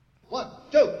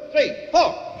three,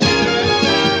 four.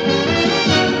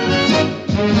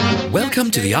 Welcome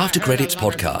to the After Credits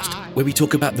podcast, where we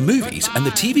talk about the movies and the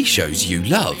TV shows you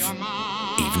love,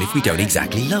 even if we don't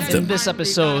exactly love them. In this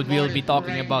episode, we'll be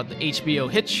talking about the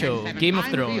HBO hit show Game of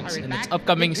Thrones and its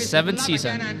upcoming 7th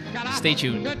season. Stay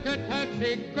tuned. Don't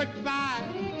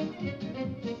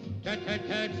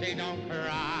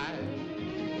cry.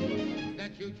 The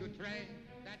choo-choo train.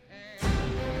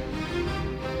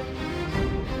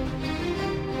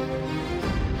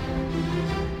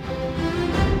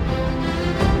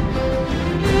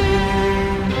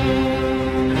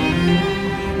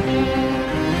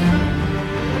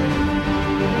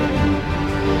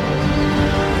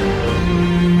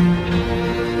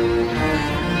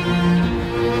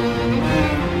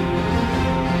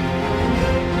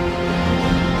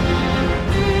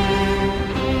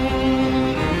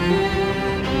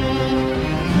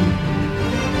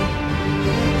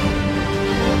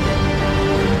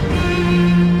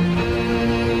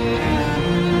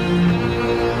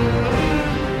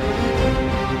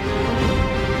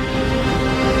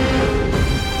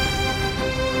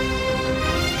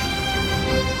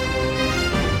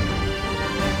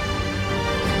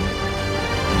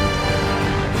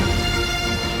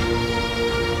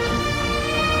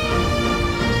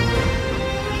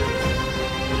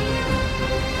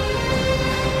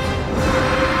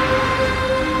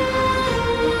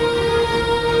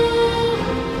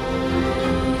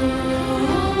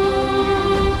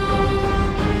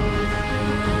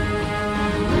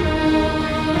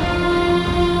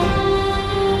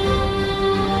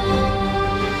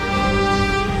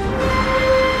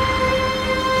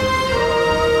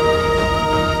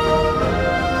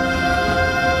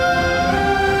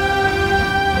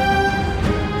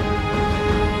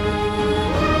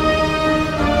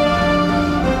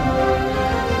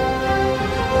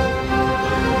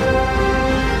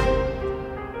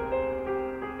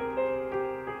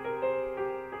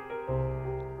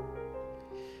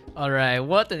 Alright,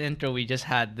 what an intro we just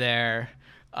had there.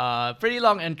 Pretty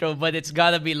long intro, but it's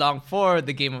gotta be long for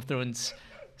the Game of Thrones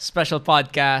special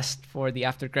podcast for the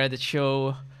After Credits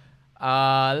show.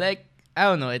 I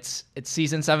don't know, it's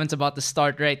season 7's about to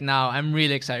start right now. I'm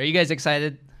really excited. Are you guys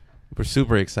excited? We're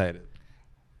super excited.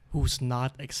 Who's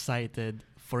not excited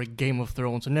for Game of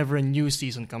Thrones whenever a new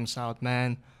season comes out,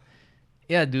 man?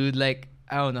 Yeah, dude,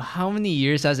 I don't know, how many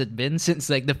years has it been since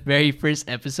the very first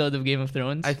episode of Game of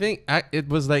Thrones? I think it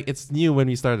was it's new when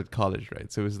we started college, right?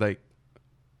 So it was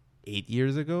 8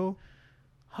 years ago.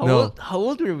 How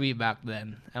old were we back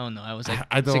then? I don't know. I was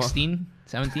I don't 16,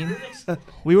 17?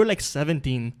 We were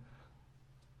 17.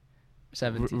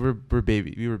 17. We're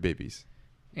baby. We were babies.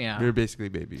 Yeah. We were basically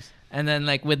babies. And then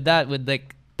with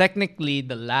technically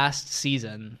the last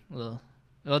season, well,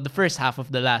 the first half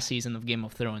of the last season of Game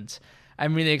of Thrones.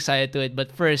 I'm really excited to it,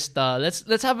 but first,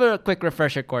 let's have a quick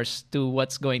refresher course to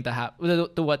what's going to happen,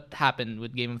 to what happened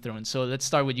with Game of Thrones. So let's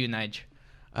start with you, Nige.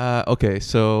 Okay,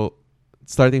 so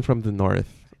starting from the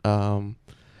north. So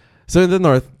in the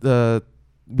north,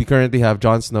 we currently have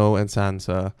Jon Snow and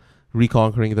Sansa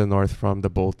reconquering the north from the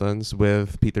Boltons,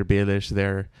 with Peter Baelish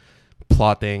there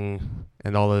plotting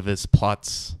and all of his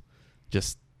plots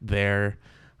just there.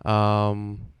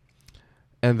 And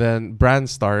then Bran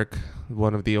Stark,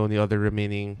 one of the only other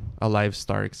remaining alive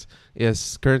Starks,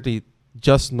 is currently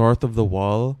just north of the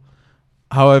Wall.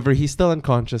 However, he's still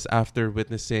unconscious after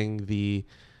witnessing the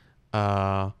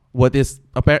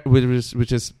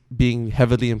which is being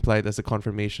heavily implied as a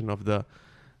confirmation of the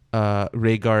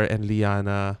Rhaegar and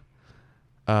Lyanna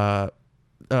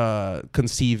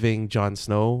conceiving Jon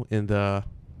Snow in the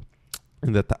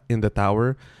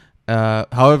tower.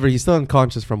 However, he's still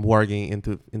unconscious from warging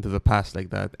into the past like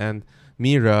that. And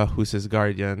Mira, who's his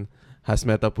guardian, has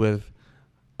met up with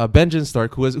Benjen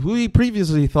Stark, who he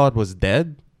previously thought was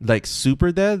dead,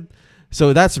 super dead.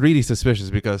 So that's really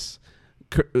suspicious, because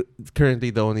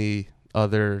currently the only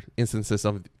other instances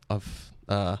of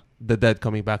the dead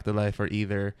coming back to life are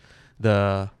either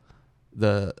the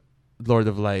Lord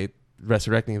of Light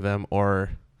resurrecting them,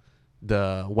 or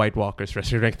the White Walkers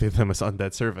resurrecting them as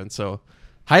undead servants. So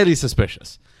highly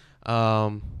suspicious.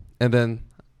 And then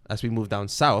as we move down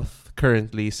south,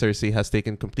 currently Cersei has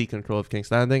taken complete control of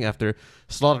King's Landing after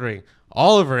slaughtering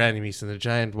all of her enemies in a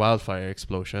giant wildfire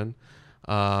explosion,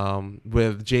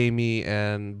 with Jaime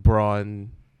and Bronn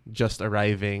just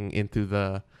arriving into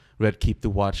the Red Keep to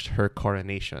watch her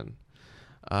coronation.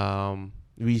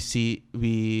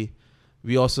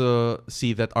 We also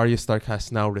see that Arya Stark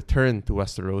has now returned to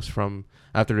Westeros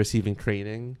after receiving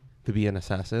training to be an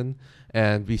assassin,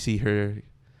 and we see her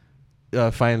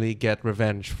finally get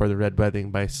revenge for the Red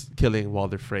Wedding by killing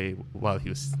Walder Frey while he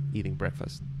was eating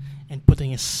breakfast. And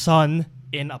putting his son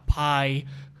in a pie.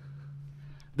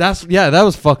 That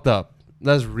was fucked up.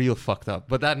 That's real fucked up.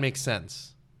 But that makes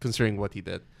sense considering what he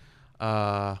did.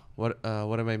 What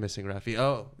am I missing, Rafi?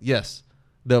 Oh, yes.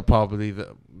 Probably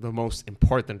the most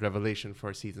important revelation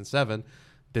for season 7.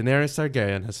 Daenerys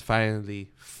Targaryen has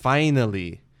finally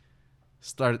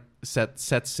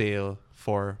set sail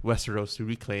for Westeros to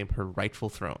reclaim her rightful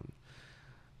throne.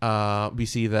 We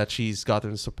see that she's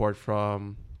gotten support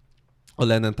from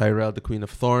Olenna Tyrell, the Queen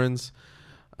of Thorns,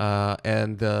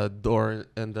 and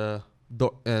the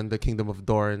Kingdom of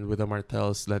Dorne, with the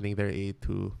Martells lending their aid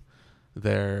to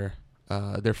their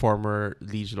former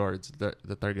liege lords, the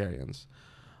Targaryens.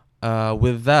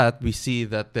 With that, we see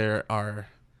that there are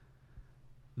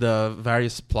the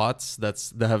various plots that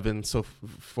have been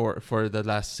for the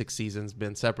last 6 seasons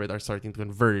been separate are starting to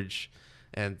converge,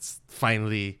 and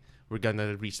finally we're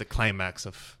gonna reach the climax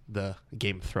of the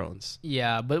Game of Thrones.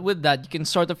 Yeah, but with that, you can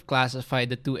sort of classify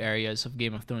the 2 areas of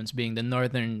Game of Thrones being the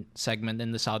northern segment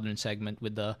and the southern segment,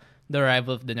 with the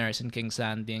arrival of Daenerys in King's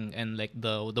Landing and like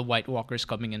the White Walkers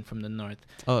coming in from the north.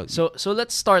 Oh, So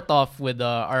let's start off with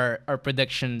our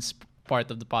predictions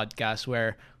part of the podcast,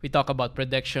 where we talk about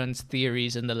predictions,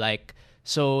 theories, and the like.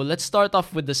 So let's start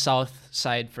off with the south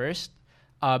side first,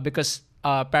 because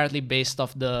apparently based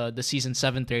off the season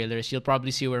 7 trailers, you'll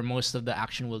probably see where most of the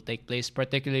action will take place,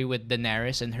 particularly with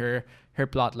Daenerys and her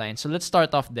plotline. So let's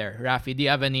start off there. Rafi, do you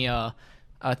have any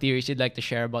theories you'd like to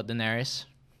share about Daenerys?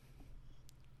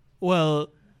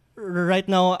 Well, right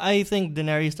now, I think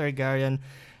Daenerys Targaryen,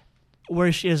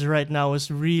 where she is right now,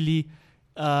 is really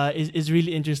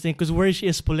really interesting, because where she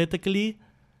is politically,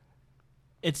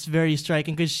 it's very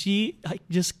striking, because she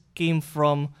just came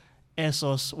from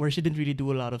Essos, where she didn't really do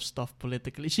a lot of stuff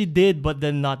politically. She did, but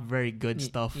then not very good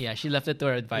stuff. Yeah, she left it to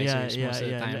her advisors most of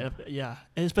the time. Yeah,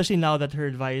 and especially now that her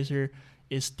advisor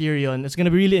is Tyrion, it's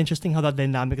gonna be really interesting how that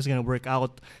dynamic is gonna work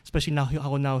out. Especially now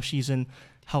how she's in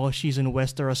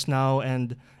Westeros now,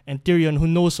 and Tyrion, who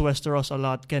knows Westeros a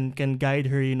lot, can guide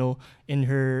her, in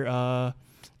her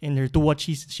to what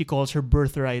she calls her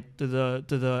birthright to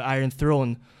the Iron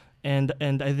Throne, and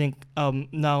I think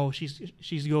now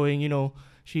she's going,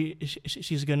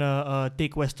 she's gonna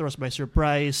take Westeros by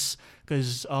surprise,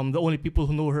 because the only people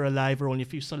who know her alive are only a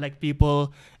few select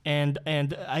people, and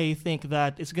I think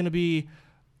that it's gonna be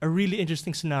a really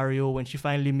interesting scenario when she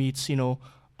finally meets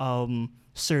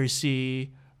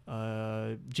Cersei,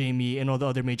 Jaime, and all the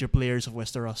other major players of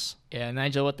Westeros. Yeah,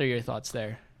 Nigel, what are your thoughts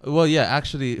there? Well, yeah,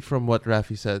 actually, from what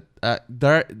Rafi said,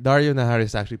 Dario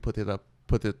Naharis actually put it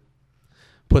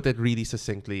really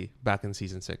succinctly back in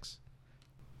season 6.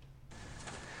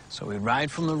 So we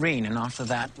ride from Meereen, and after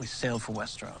that, we sail for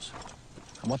Westeros.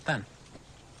 And what then?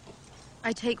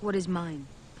 I take what is mine.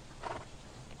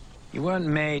 You weren't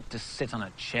made to sit on a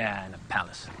chair in a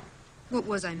palace. What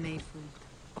was I made for?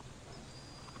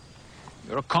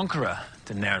 You're a conqueror,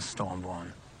 Daenerys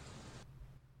Stormborn.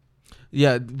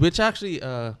 Yeah, which actually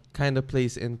kind of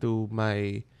plays into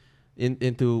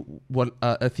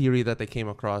a theory that I came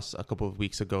across a couple of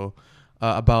weeks ago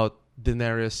about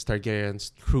Daenerys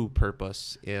Targaryen's true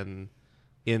purpose in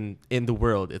the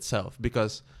world itself,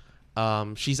 because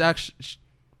she's actually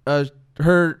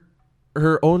her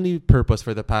only purpose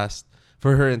for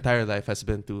her entire life has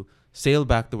been to sail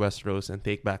back to Westeros and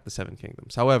take back the 7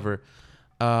 kingdoms. However,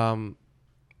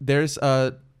 there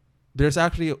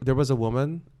was a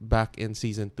woman back in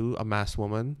season 2, a masked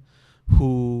woman,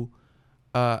 who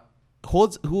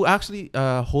holds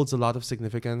a lot of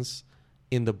significance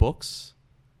in the books.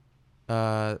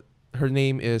 Her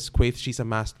name is Quaithe.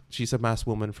 She's a masked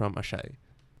woman from Ashai.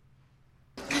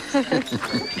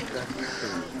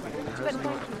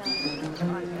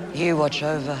 You watch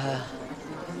over her.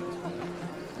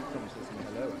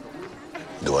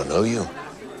 Do I know you?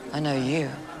 I know you.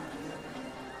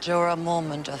 Jorah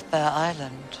Mormont of Bear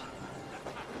Island.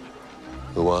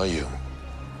 Who are you?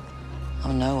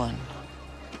 I'm no one.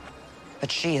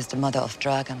 But she is the mother of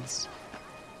dragons.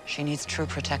 She needs true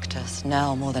protectors,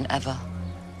 now more than ever.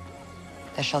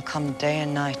 They shall come day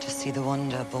and night to see the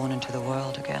wonder born into the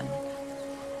world again.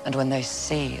 And when they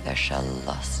see, they shall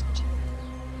lust.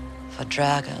 For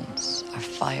dragons are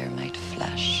fire made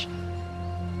flesh,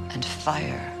 and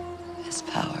fire is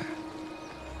power.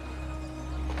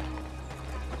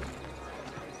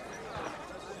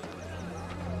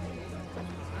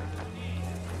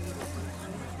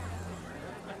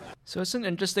 So it's an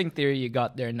interesting theory you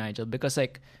got there, Nigel, because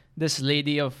like this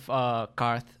lady of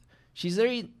Karth, she's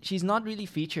not really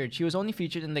featured. She was only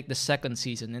featured in like the 2nd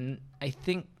season, and I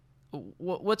think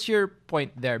what's your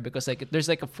point there? Because like there's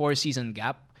like a 4-season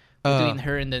gap between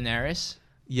her and Daenerys.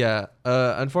 Yeah.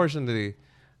 Unfortunately,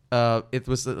 it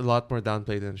was a lot more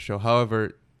downplayed in the show.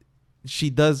 However, she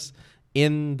does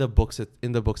in the books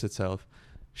itself.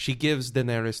 She gives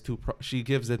Daenerys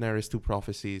two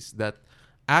prophecies that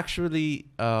actually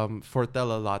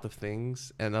foretell a lot of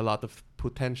things and a lot of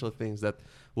potential things that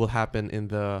will happen in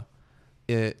that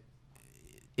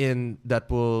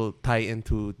will tie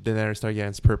into Daenerys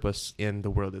Targaryen's purpose in the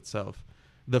world itself.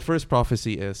 The first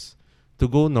prophecy is, to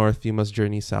go north you must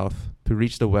journey south, to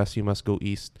reach the west you must go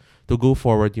east, to go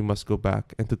forward you must go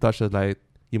back, and to touch the light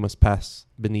you must pass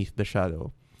beneath the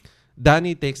shadow.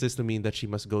 Dany takes this to mean that she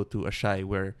must go to Asshai,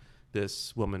 where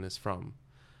this woman is from.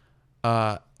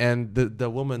 And the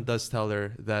woman does tell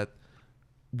her that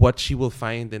what she will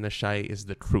find in Asshai is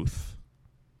the truth.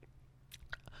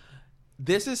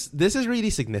 This is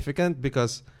really significant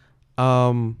because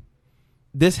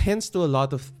this hints to a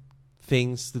lot of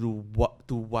things to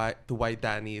why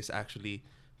Dany is actually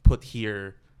put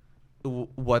here,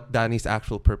 what Dany's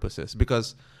actual purpose is.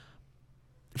 Because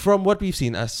from what we've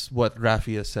seen, as what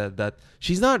Rafi has said, that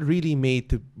she's not really made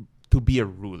to be a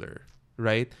ruler,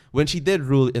 right? When she did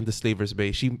rule in the Slaver's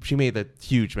Bay, she made a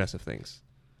huge mess of things.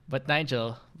 But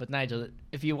Nigel,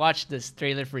 if you watch this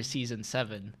trailer for season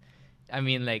 7, I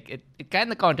mean, like, it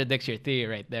kind of contradicts your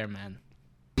theory right there, man.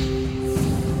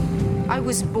 I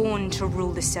was born to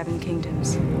rule the 7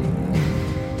 kingdoms.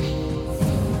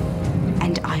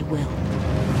 And I will.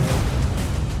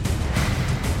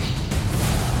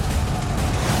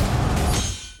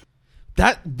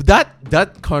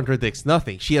 That contradicts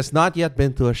nothing. She has not yet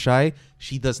been to Asshai.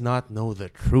 She does not know the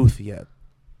truth yet.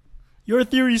 Your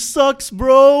theory sucks,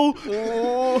 bro.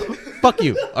 Fuck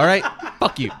you. All right.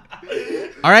 Fuck you.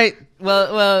 All right.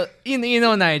 Well, you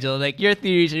know, Nigel, like your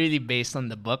theory is really based on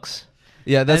the books.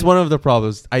 Yeah, that's one of the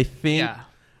problems. I think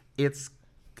it's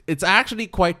actually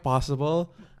quite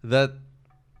possible that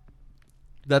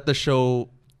the show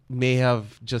may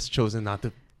have just chosen not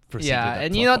to proceed. Yeah, with that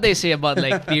and you know what they say about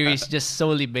like theories just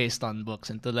solely based on books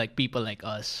and to like people like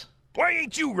us. Why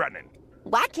ain't you running?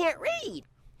 Well, I can't read.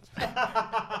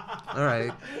 All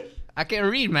right. I can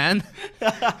read, man.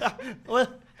 Well,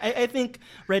 I think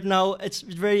right now it's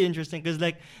very interesting because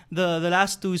like the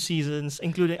last 2 seasons,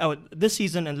 including this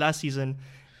season and last season,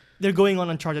 they're going on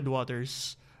uncharted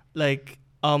waters. Like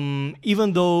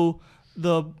even though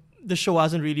the show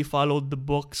hasn't really followed the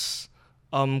books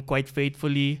quite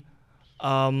faithfully,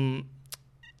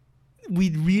 we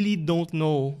really don't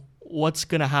know what's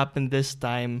gonna happen this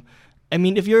time. I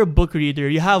mean, if you're a book reader,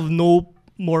 you have no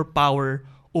more power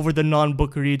over the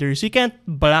non-book readers. You can't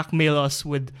blackmail us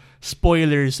with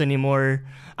spoilers anymore.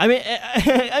 I mean,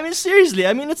 seriously.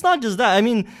 I mean, it's not just that.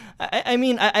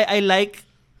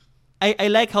 I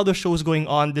like how the show's going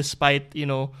on despite, you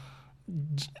know,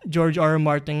 George R. R.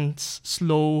 Martin's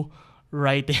slow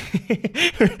writing,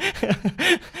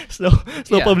 slow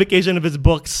publication of his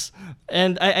books,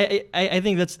 and I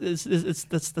think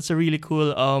that's a really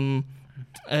cool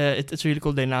it's a really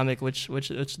cool dynamic which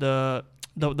the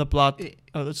plot,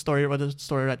 the story, where the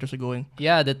story writers are going.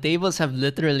 Yeah, the tables have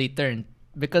literally turned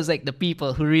because like the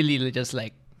people who really just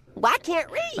like, well, I can't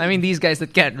read. I mean, these guys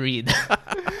that can't read,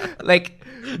 like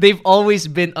they've always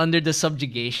been under the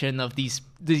subjugation of these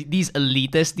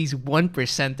elitists, these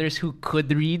 1%ers who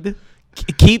could read.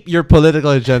 Keep your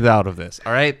political agenda out of this,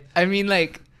 all right? I mean,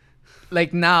 like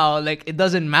now, like it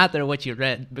doesn't matter what you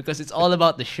read because it's all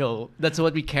about the show. That's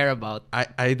what we care about.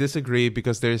 I disagree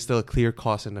because there is still a clear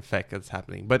cause and effect that's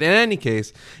happening. But in any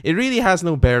case, it really has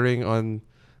no bearing on.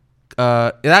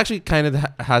 It actually kind of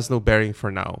has no bearing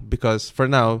for now because for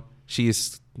now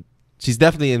she's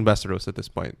definitely in Westeros at this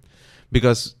point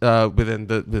because within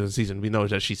the season we know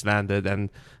that she's landed and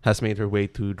has made her way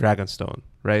to Dragonstone,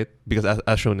 right? Because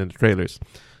as shown in the trailers.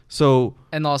 So,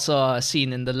 and also a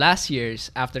scene in the last year's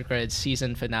after credits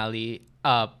season finale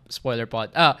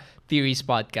theories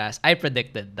podcast, I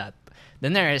predicted that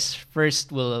Daenerys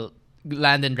first will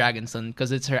land in Dragonstone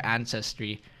because it's her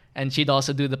ancestry, and she'd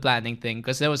also do the planning thing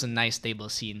because there was a nice table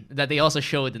scene that they also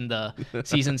showed in the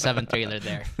season 7 trailer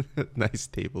there. Nice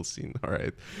table scene, all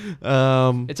right.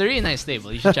 It's a really nice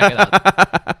table. You should check it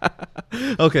out.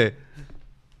 Okay.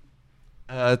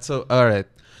 So all right.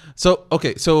 So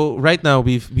so right now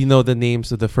we know the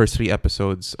names of the first 3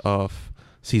 episodes of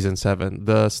season 7.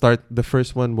 The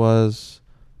first one was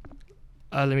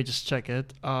let me just check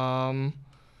it. The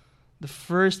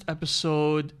first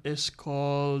episode is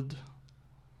called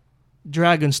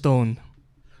Dragonstone.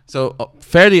 So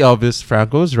fairly obvious,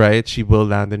 Franco's right, she will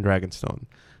land in Dragonstone.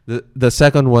 The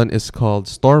second one is called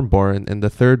Stormborn, and the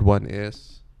third one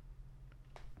is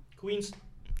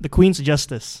The Queen's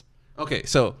Justice. Okay,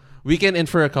 so we can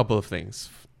infer a couple of things.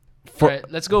 Alright,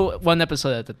 let's go one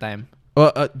episode at a time.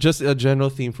 Just a general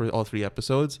theme for all 3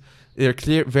 episodes. They're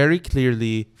very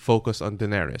clearly focused on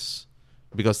Daenerys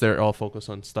because they're all focused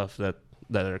on stuff that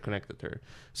are connected to her.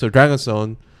 So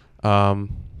Dragonstone,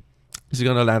 she's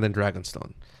gonna land in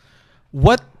Dragonstone.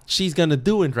 What she's gonna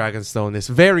do in Dragonstone is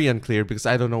very unclear because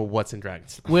I don't know what's in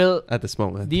Dragonstone. Well, at this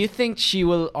moment, do you think she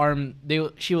will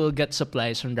she will get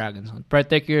supplies from Dragonstone,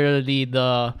 particularly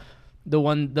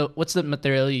what's the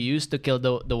material you use to kill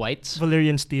the whites?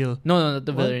 Valyrian steel. No, not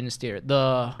the Valyrian steel.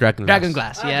 The Dragonglass.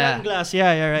 Dragonglass. Yeah. Dragonglass.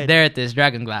 Yeah, right. There it is,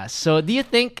 Dragonglass. So do you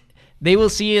think they will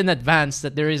see in advance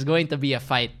that there is going to be a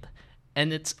fight,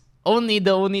 and it's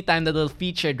the only time that they'll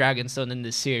feature Dragonstone in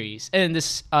this series and in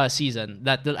this season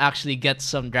that they'll actually get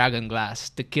some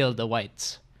Dragonglass to kill the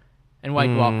whites and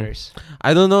White Walkers?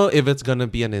 I don't know if it's gonna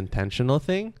be an intentional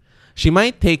thing. She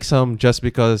might take some just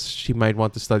because she might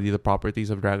want to study the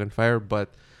properties of Dragonfire, but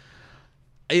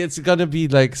it's gonna be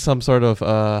like some sort of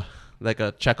like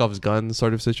a Chekhov's gun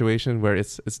sort of situation where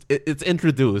it's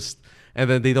introduced and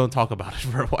then they don't talk about it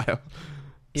for a while.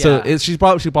 Yeah. So she'll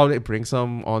probably bring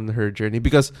some on her journey,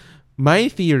 because my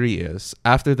theory is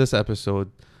after this episode,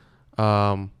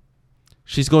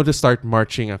 she's going to start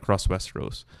marching across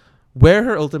Westeros. Where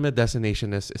her ultimate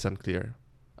destination is unclear.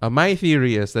 My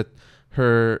theory is that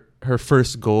her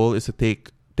first goal is to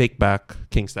take back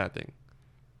King's Landing.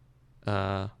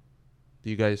 Do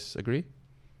you guys agree?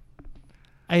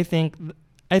 I think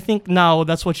now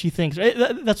that's what she thinks.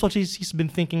 Right? That's what she's been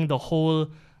thinking the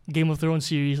whole Game of Thrones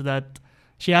series, that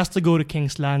she has to go to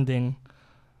King's Landing.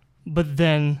 But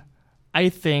then I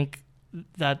think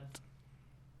that,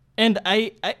 and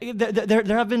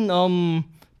there have been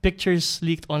pictures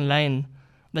leaked online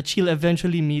that she'll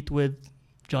eventually meet with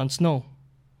Jon Snow.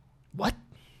 What?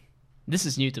 This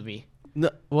is new to me. No,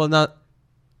 well, not.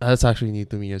 That's actually new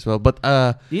to me as well. But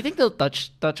do you think they'll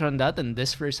touch on that in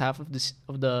this first half of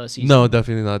the season? No,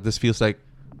 definitely not. This feels like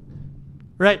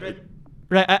right.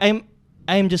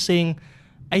 I'm just saying,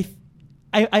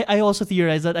 I also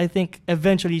theorize that I think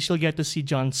eventually she'll get to see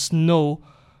Jon Snow,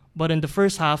 but in the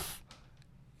first half,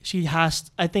 she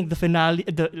has, I think the finale,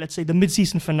 let's say the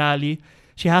mid-season finale,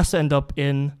 she has to end up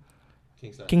in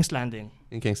King's Landing.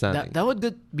 In King's Landing. That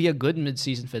would be a good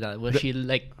mid-season finale where she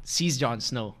sees Jon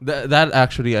Snow. That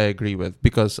actually I agree with,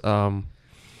 because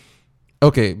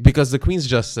because the Queen's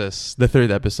Justice, the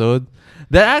 3rd episode,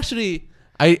 that actually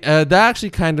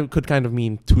could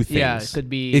mean 2 things. Yeah, it could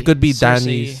be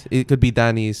Dany's. It could be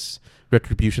Dany's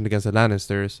retribution against the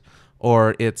Lannisters,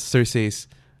 or it's Cersei's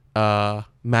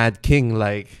Mad King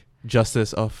like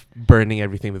justice of burning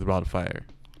everything with wildfire.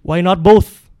 Why not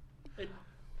both?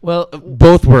 Well,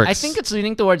 both works. I think it's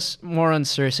leaning towards more on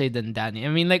Cersei than Dany. I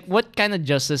mean, like, what kind of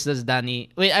justice does Dany...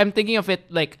 Wait, I'm thinking of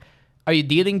it like, are you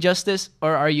dealing justice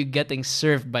or are you getting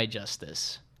served by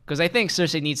justice? Because I think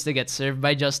Cersei needs to get served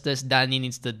by justice. Dany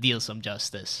needs to deal some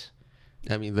justice.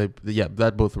 I mean,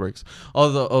 that both works.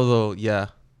 Although, yeah.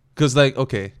 Because,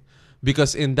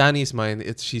 because in Dany's mind,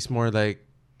 she's more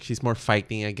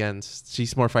fighting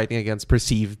against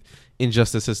perceived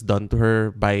injustices done to her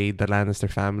by the Lannister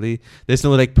family. There's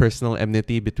no personal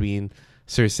enmity between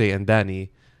Cersei and Dany,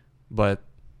 but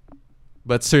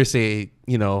Cersei,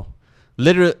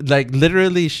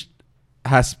 literally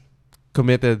has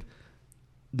committed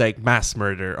mass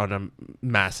murder on a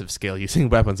massive scale using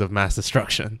weapons of mass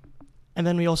destruction. And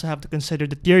then we also have to consider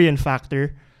the Tyrion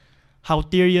factor, how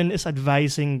Tyrion is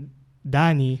advising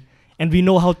Dany, and we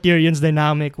know how Tyrion's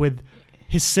dynamic with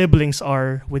his siblings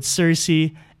are, with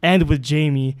Cersei and with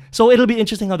Jaime. So it'll be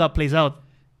interesting how that plays out.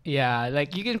 Yeah,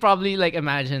 you can probably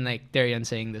imagine Tyrion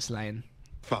saying this line.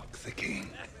 Fuck the king.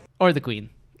 Or the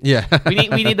queen. Yeah. we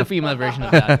need the female version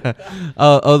of that.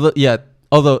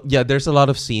 Although there's a lot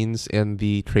of scenes in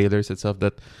the trailers itself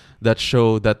that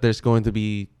show that there's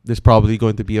probably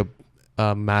going to be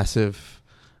a massive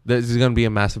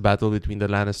battle between the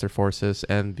Lannister forces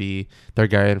and the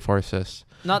Targaryen forces.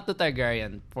 Not the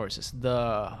Targaryen forces,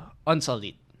 the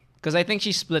Unsullied. Because I think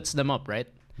she splits them up, right?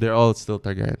 They're all still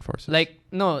Targaryen forces.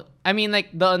 No. I mean, the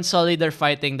Unsullied are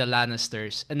fighting the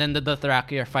Lannisters, and then the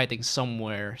Dothraki are fighting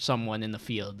someone in the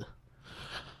field.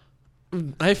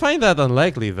 I find that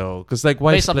unlikely, though. Because,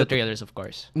 why based on the trailers, of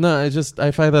course. No,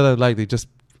 I find that unlikely. Just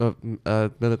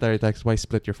military attacks, why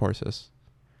split your forces?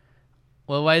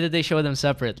 Well, why did they show them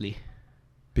separately?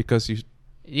 Because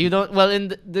you don't. Well,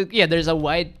 in there's a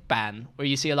wide pan where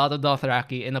you see a lot of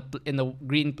Dothraki in the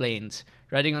green plains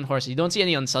riding on horses. You don't see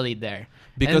any Unsullied there.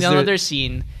 Because in another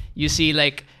scene, you see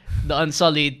the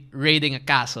Unsullied raiding a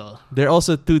castle. There are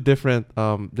also two different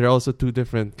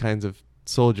kinds of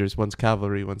soldiers, one's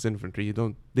cavalry, one's infantry.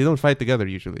 They don't fight together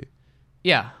usually.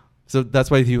 Yeah. So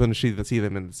that's why you want to see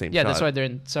them in the same Yeah, shot. that's why they're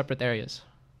in separate areas.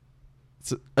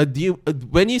 So,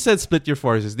 when you said split your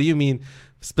forces, do you mean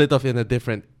split off in a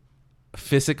different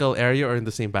physical area or in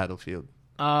the same battlefield?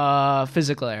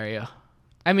 Physical area.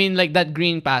 I mean, like that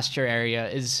green pasture area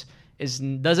is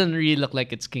doesn't really look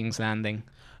like it's King's Landing.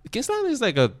 King's Landing is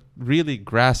like a really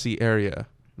grassy area.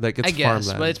 Like it's I guess,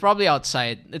 farmland. but it's probably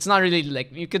outside. It's not really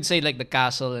like you could say like the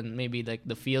castle and maybe like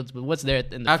the fields, but what's there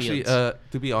in the actually, fields?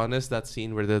 to be honest, that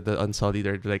scene where the Unsullied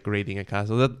are like raiding a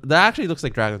castle, that actually looks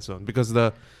like Dragonstone because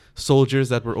the soldiers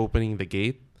that were opening the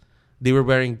gate, they were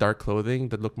wearing dark clothing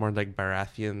that looked more like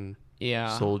Baratheon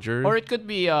soldiers. Or it could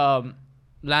be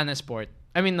Lannisport.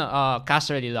 I mean,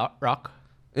 Casterly Rock.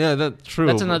 Yeah, that's true.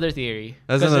 That's another theory.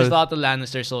 Because there's a lot of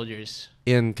Lannister soldiers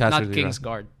in Casterly not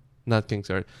Kingsguard. Not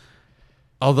Kingsguard.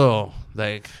 Although,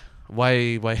 like,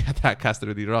 why attack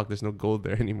Casterly Rock? There's no gold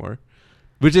there anymore.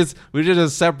 Which is a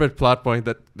separate plot point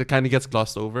that kind of gets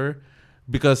glossed over.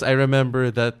 Because I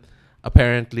remember that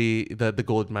apparently the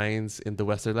gold mines in the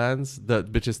Westerlands,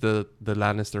 which is the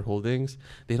Lannister holdings,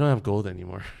 they don't have gold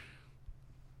anymore.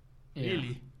 Yeah.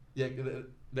 Really? Yeah,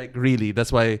 like really.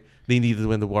 That's why they needed to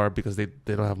win the war, because they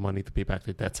don't have money to pay back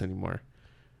their debts anymore.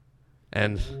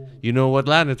 And you know what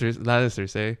Lannisters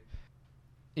say?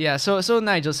 Yeah, so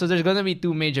Nigel, so there's gonna be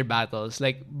two major battles,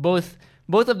 like both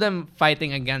of them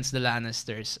fighting against the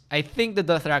Lannisters. I think the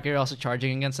Dothraki are also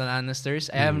charging against the Lannisters.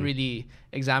 I haven't really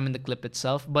examined the clip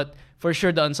itself, but for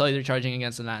sure the Unsullied are charging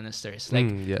against the Lannisters.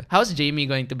 Like, how's Jaime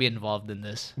going to be involved in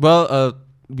this? Well,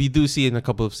 we do see in a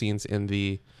couple of scenes in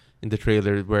the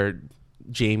trailer where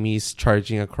Jaime's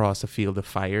charging across a field of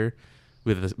fire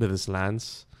with his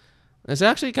lance. This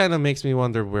actually kind of makes me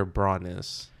wonder where Bronn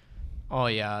is. Oh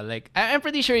yeah, like I'm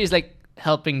pretty sure he's like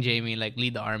helping Jaime like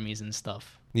lead the armies and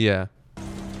stuff. Yeah.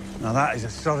 Now that is a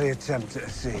sorry attempt at a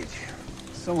siege.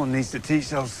 Someone needs to teach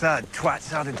those sad twats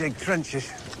how to dig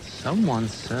trenches. Someone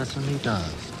certainly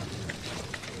does.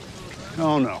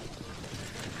 Oh no.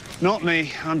 Not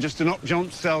me. I'm just an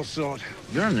up-jump sellsword.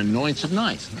 You're an anointed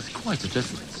knight. That's quite a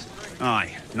difference.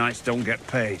 Aye, knights don't get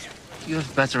paid. You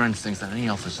have better instincts than any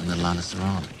officer in the Lannister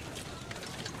army.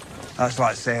 That's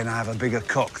like saying I have a bigger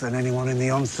cock than anyone in the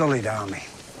Unsullied army.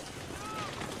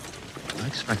 I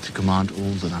expect to command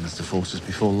all the Lannister forces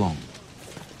before long.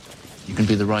 You can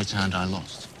be the right hand I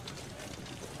lost.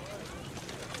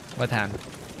 What hand?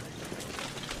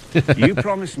 You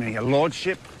promised me a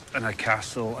lordship and a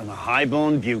castle and a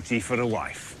high-born beauty for a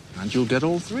wife. And you'll get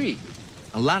all three.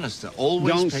 A Lannister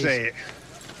always Don't pays... say it.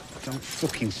 Don't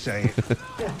fucking say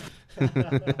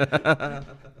it.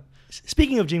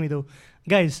 Speaking of Jaime, though,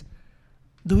 guys,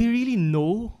 do we really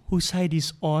know whose side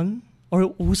he's on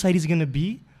or whose side he's gonna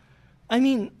be? I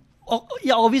mean,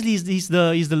 yeah, obviously he's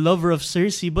the lover of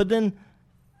Cersei, but then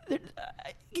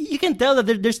you can tell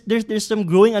that there's some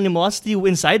growing animosity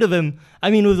inside of him.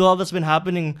 I mean, with all that's been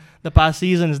happening the past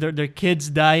seasons, their kids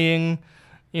dying,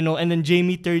 and then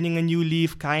Jaime turning a new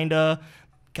leaf, kinda.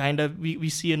 We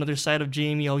see another side of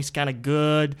Jaime, how he's kind of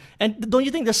good. And don't you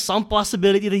think there's some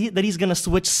possibility that he's gonna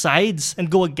switch sides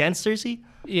and go against Cersei?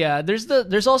 Yeah,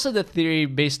 there's also the theory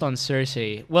based on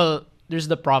Cersei. Well, there's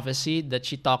the prophecy that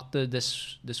she talked to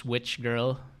this witch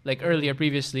girl like earlier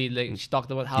previously. Like she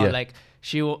talked about how like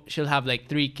she'll have like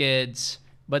 3 kids,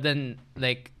 but then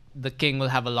like the king will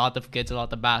have a lot of kids, a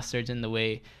lot of bastards in the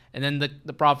way. And then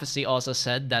the prophecy also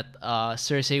said that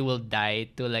Cersei will die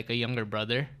to like a younger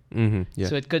brother. Mm-hmm, yeah.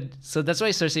 So that's why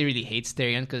Cersei really hates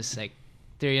Tyrion, because like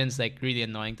Tyrion's like really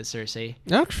annoying to Cersei.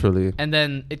 Actually. And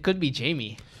then it could be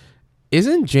Jaime.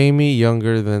 Isn't Jaime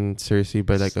younger than Cersei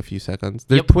by like a few seconds?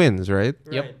 They're twins, right?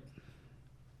 Yep.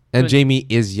 And Jaime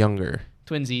is younger.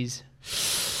 Twinsies.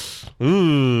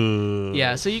 Ooh.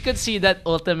 Yeah, so you could see that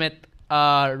ultimate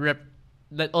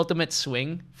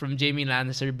swing from Jaime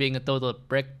Lannister being a total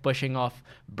prick, pushing off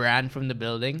Bran from the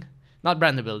building. Not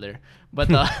Bran the Builder, but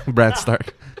Bran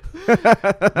Stark.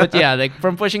 But yeah, like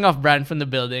from pushing off Bran from the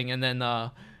building and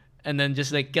then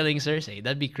just like killing Cersei.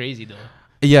 That'd be crazy though.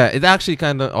 Yeah, it actually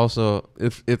kind of also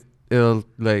it'll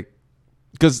like,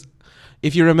 because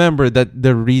if you remember that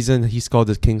the reason he's called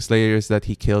the Kingslayer is that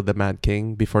he killed the Mad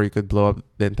King before he could blow up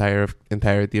the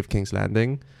entirety of King's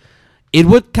Landing. It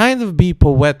would kind of be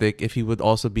poetic if he would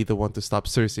also be the one to stop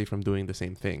Cersei from doing the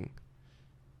same thing.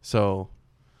 So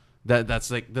that's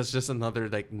just another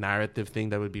like narrative thing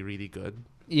that would be really good.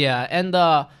 Yeah, and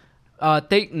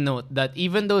take note that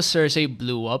even though Cersei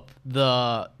blew up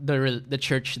the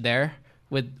church there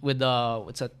with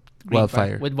what's that?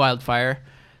 Wildfire. With wildfire,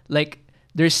 like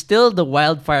there's still the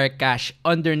wildfire cache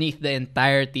underneath the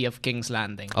entirety of King's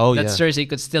Landing. Oh, that yeah. Cersei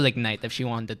could still ignite if she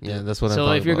wanted to. Yeah, that's what I'm So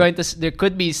talking if you're about. going to, there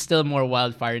could be still more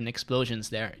wildfire and explosions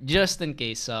there, just in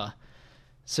case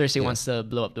Cersei wants to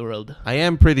blow up the world. I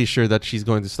am pretty sure that she's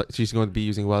going to be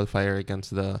using wildfire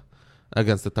against the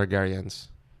Targaryens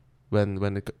when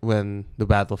the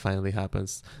battle finally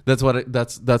happens.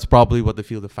 That's probably what the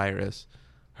Field of Fire is.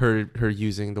 Her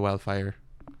using the wildfire.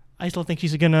 I still think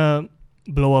she's gonna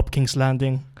blow up King's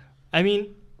Landing. I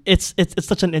mean, it's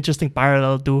such an interesting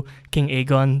parallel to King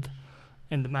Aegon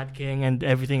and the Mad King and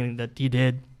everything that he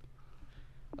did.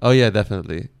 Oh yeah,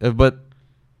 definitely. But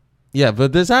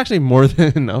there's actually more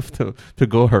than enough to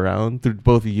go around to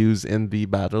both use in the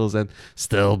battles and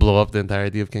still blow up the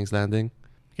entirety of King's Landing.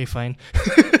 Okay, fine.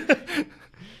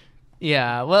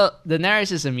 Yeah, well,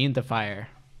 Daenerys is immune to fire,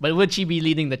 but would she be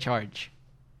leading the charge?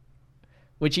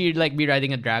 Would she be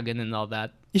riding a dragon and all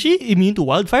that? Is she immune to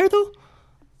wildfire though?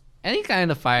 Any kind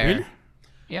of fire. Really?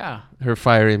 Yeah. Her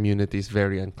fire immunity is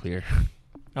very unclear.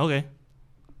 Okay.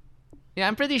 Yeah,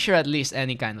 I'm pretty sure at least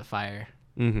any kind of fire.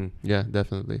 Mm-hmm. Yeah,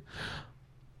 definitely.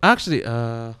 Actually,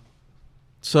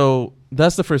 so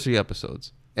that's the first 3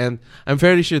 episodes, and I'm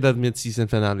fairly sure that mid-season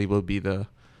finale will be the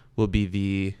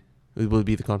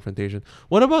confrontation.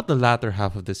 What about the latter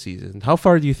half of the season? How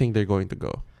far do you think they're going to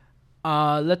go?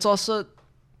 Let's also.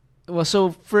 Well, so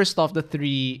first off, based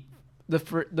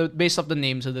off the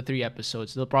names of the 3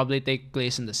 episodes, they'll probably take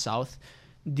place in the south.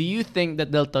 Do you think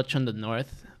that they'll touch on the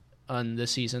north on the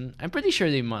season? I'm pretty sure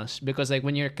they must, because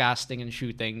when you're casting and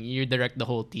shooting, you direct the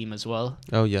whole team as well.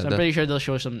 Oh yeah, so I'm pretty sure they'll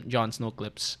show some Jon Snow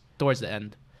clips towards the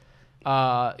end.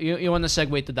 You want to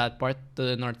segue to that part, to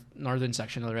the northern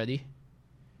section already?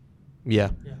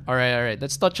 Yeah. All right.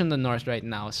 Let's touch on the north right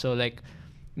now. So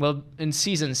well, in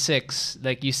season 6,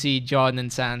 you see Jon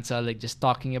and Sansa just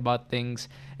talking about things,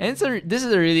 and this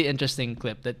is a really interesting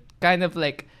clip that kind of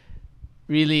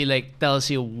really tells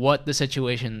you what the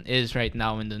situation is right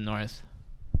now in the north.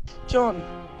 Jon,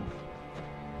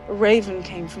 a raven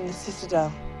came from the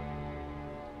citadel.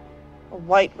 A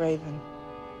white raven.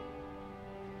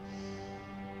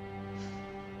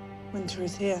 Winter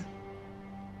is here.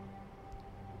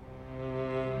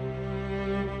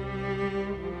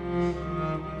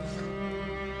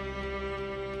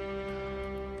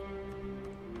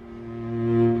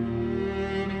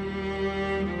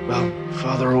 Well,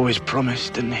 Father always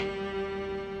promised, didn't he?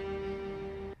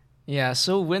 Yeah,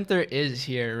 so winter is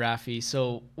here, Rafi.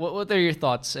 So what are your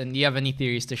thoughts, and do you have any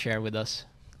theories to share with us?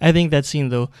 I think that scene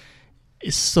though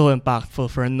is so impactful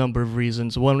for a number of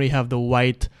reasons. One, we have the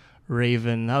white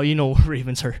raven. Now,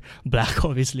 ravens are black,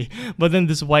 obviously. But then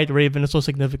this white raven is so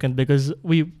significant because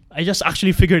I just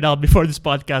actually figured out before this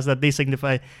podcast that they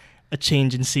signify a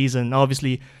change in season.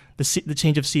 Obviously, the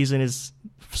change of season is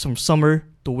from summer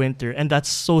to winter. And that's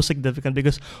so significant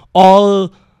because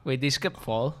Wait, they skip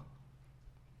fall?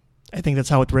 I think that's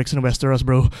how it works in Westeros,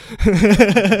 bro.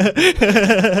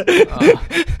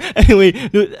 Anyway,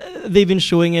 they've been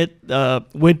showing it.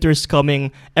 Winter's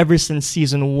coming ever since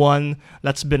season 1.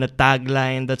 That's been a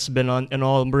tagline that's been in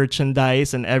all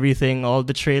merchandise and everything. All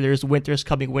the trailers. Winter's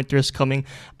coming. Winter's coming.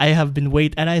 I have been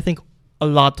waiting, and I think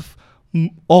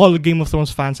all Game of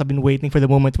Thrones fans have been waiting for the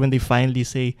moment when they finally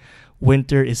say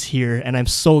winter is here. And I'm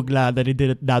so glad that they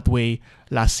did it that way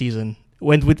last season.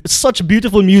 Went with such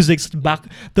beautiful music, back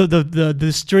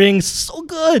the strings, so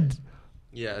good.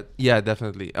 Yeah,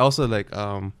 definitely. Also,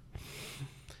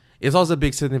 it's also a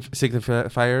big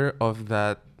signifier of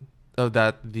that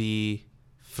the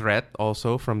threat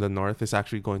also from the north is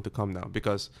actually going to come now,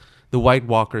 because the White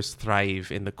Walkers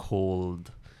thrive in the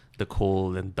cold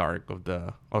and dark of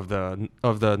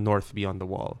the north beyond the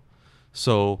wall.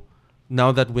 So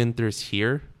now that winter's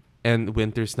here, and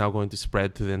winter's now going to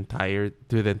spread to the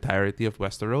entirety of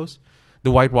Westeros, the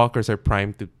White Walkers are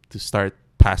primed to start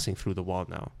passing through the wall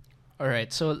now. All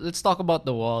right, so let's talk about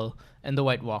the wall and the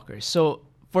White Walkers. So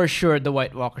for sure, the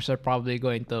White Walkers are probably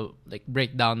going to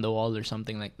break down the wall or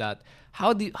something like that.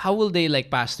 How will they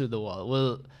pass through the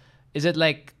wall? Is it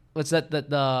what's that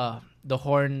the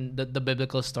horn, the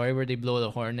biblical story where they blow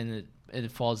the horn and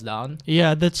it falls down?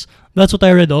 Yeah, that's what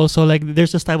I read also.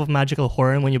 There's this type of magical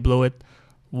horn, when you blow it,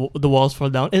 the walls fall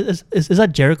down. Is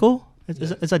that Jericho? Is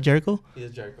that Jericho?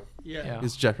 It's Jericho. Yeah.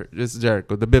 It's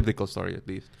Jericho, the biblical story at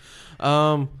least.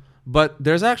 But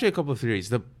there's actually a couple of theories.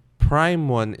 The prime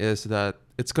one is that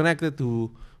it's connected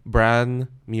to Bran,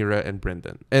 Mira, and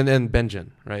Brynden, and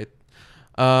Benjen, right?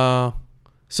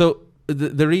 So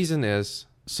the reason is,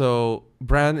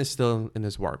 Bran is still in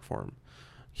his warg form.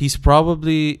 He's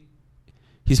probably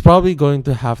going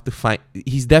to have to find.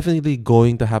 He's definitely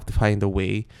going to have to find a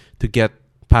way to get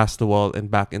past the wall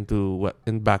and back into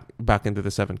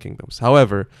the Seven Kingdoms.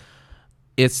 However,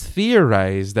 it's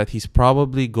theorized that he's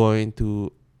probably going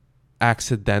to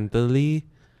accidentally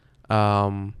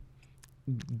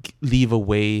leave a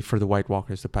way for the White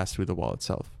Walkers to pass through the wall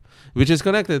itself, which is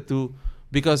connected to,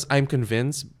 because I'm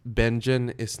convinced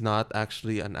Benjen is not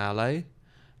actually an ally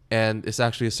and is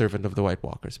actually a servant of the White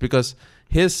Walkers, because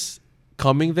his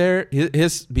coming there,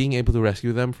 his being able to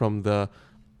rescue them from the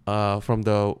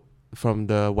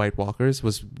White Walkers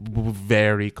was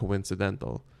very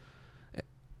coincidental.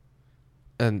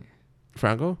 And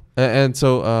Franco, and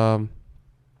so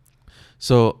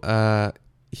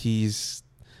he's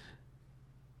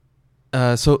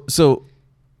so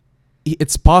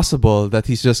it's possible that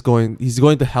he's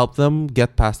going to help them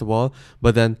get past the wall,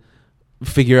 but then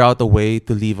figure out a way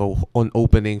to leave an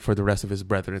opening for the rest of his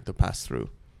brethren to pass through.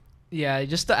 Yeah,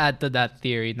 just to add to that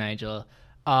theory, Nigel.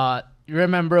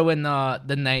 Remember when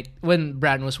the night when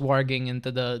Bran was warging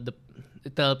into the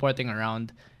teleporting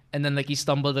around, and then like he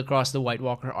stumbled across the White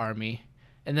Walker army,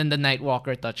 and then the Night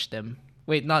Walker touched him.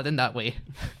 Wait, not in that way.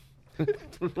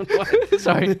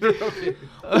 Sorry.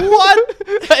 What?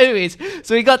 Anyways,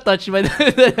 so he got touched by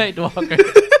the Night Walker,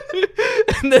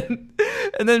 and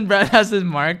then Bran has his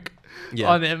mark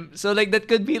on him. So like that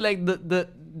could be like the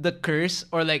curse,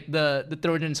 or like the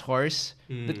Trojan's horse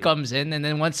that comes in, and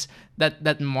then once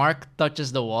that mark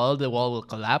touches the wall will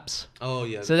collapse. Oh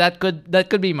yeah. So that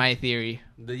could be my theory.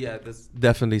 That's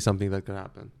definitely something that could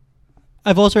happen.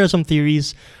 I've also heard some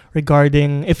theories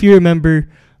regarding, if you remember,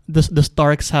 the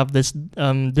Starks have this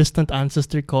distant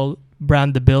ancestor called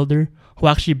Bran the Builder, who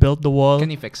actually built the wall.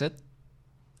 Can he fix it?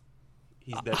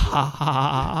 He's dead.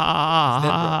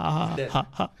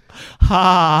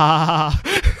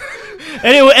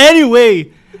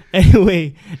 Anyway,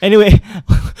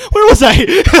 where was I?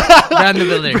 Bran the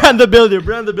Builder.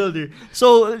 Bran the Builder.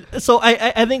 So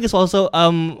I think it's also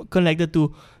connected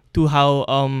to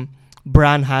how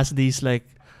Bran has these like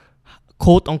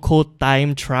quote unquote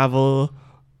time travel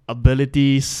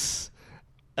abilities,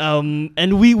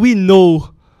 and we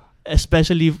know,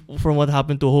 especially from what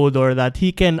happened to Hodor, that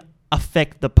he can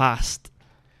affect the past.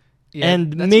 Yeah,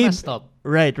 and that's maybe messed up.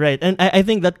 Right, and I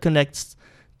think that connects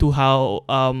to how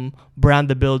Bran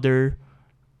the Builder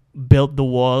built the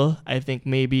wall. I think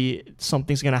maybe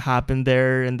something's gonna happen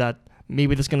there, and that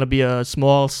maybe there's gonna be a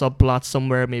small subplot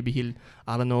somewhere. Maybe he'll,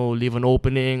 I don't know, leave an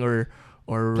opening or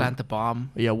plant a bomb.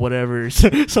 Yeah, whatever,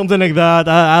 something like that.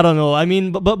 I don't know. I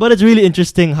mean, but it's really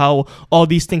interesting how all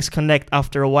these things connect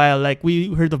after a while. Like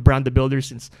we heard of Bran the Builder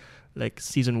since like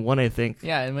season 1, I think.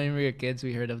 Yeah, and when we were kids,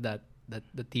 we heard of the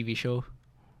TV show.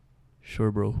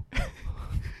 Sure, bro.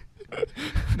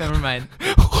 Never mind.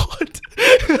 What?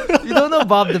 You don't know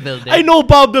Bob the Builder? I know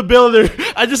Bob the Builder.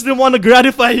 I just didn't want to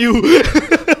gratify you.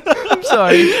 I'm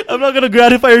sorry. I'm not gonna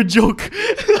gratify your joke.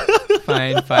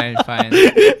 Fine.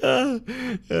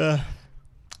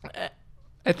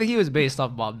 I think he was based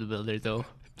off Bob the Builder, though.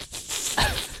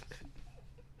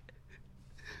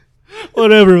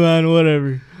 Whatever, man.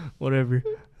 Whatever.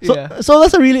 So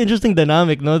that's a really interesting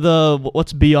dynamic, no? The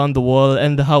what's beyond the wall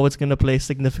and how it's gonna play a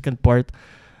significant part.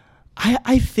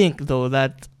 I think though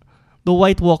that the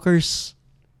White Walkers,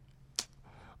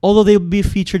 although they'll be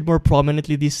featured more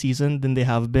prominently this season than they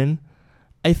have been,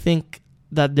 I think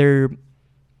that the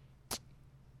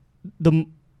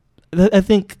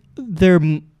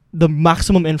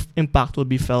maximum impact will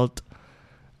be felt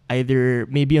either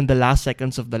maybe in the last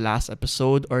seconds of the last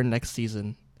episode or next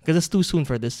season, because it's too soon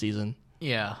for this season.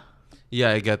 Yeah,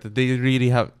 I get it. They really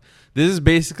have. This is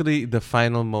basically the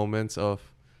final moments of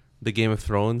the Game of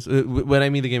Thrones. When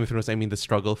I mean the Game of Thrones, I mean the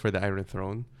struggle for the Iron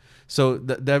Throne. So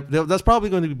that's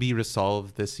probably going to be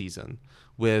resolved this season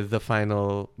with the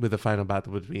final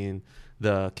battle between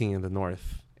the King in the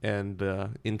North and the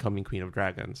incoming Queen of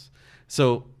Dragons.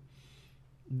 So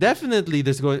definitely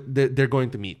they're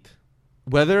going to meet.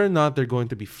 Whether or not they're going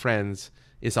to be friends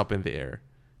is up in the air.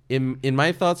 In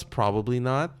my thoughts, probably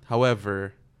not.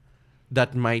 However,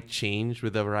 that might change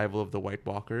with the arrival of the White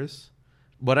Walkers.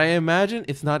 But I imagine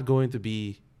it's not going to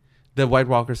be... The White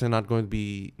Walkers are not going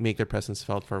to make their presence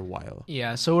felt for a while.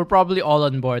 Yeah, so we're probably all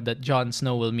on board that Jon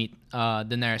Snow will meet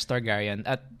Daenerys Targaryen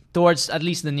towards at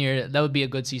least that would be a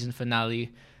good season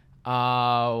finale.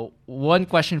 One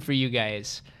question for you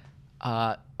guys.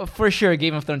 For sure,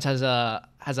 Game of Thrones has a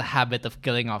habit of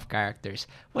killing off characters.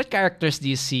 What characters do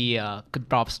you see could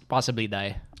possibly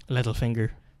die? Littlefinger.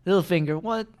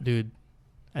 What? Dude,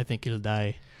 I think he'll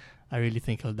die. I really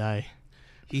think he'll die.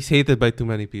 He's hated by too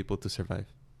many people to survive.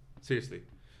 Seriously.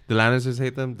 The Lannisters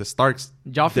hate him. The Starks...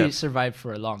 Joffrey survived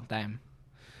for a long time.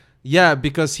 Yeah,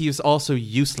 because he was also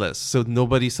useless. So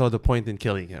nobody saw the point in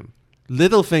killing him.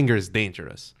 Littlefinger is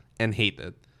dangerous and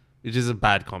hated, which is a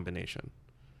bad combination.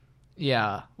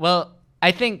 Yeah. Well,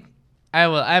 I think I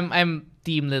will. I'm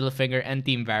Team Littlefinger and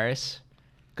Team Varys,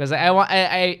 because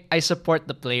I support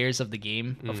the players of the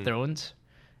Game of Thrones,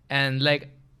 and like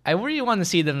I really want to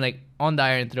see them like on the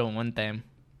Iron Throne one time.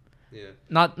 Yeah.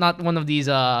 Not one of these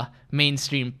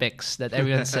mainstream picks that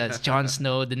everyone says Jon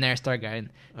Snow, Daenerys Targaryen,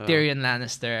 Tyrion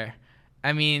Lannister.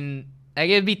 I mean, like,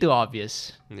 it'd be too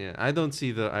obvious. Yeah, I don't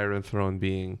see the Iron Throne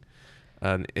being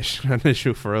an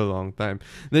issue for a long time.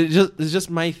 It's just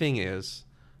my thing is,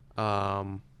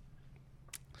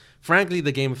 frankly,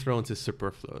 the Game of Thrones is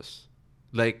superfluous.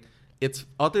 Like, it's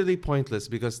utterly pointless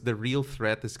because the real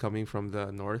threat is coming from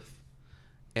the north,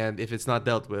 and if it's not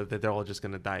dealt with, then they're all just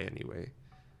gonna die anyway.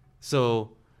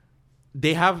 So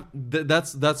they have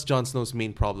that's Jon Snow's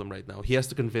main problem right now. He has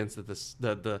to convince that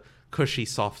the cushy,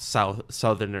 soft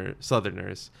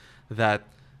Southerners that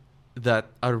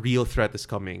a real threat is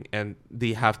coming, and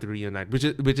they have to reunite. Which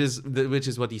is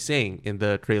what he's saying in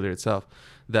the trailer itself,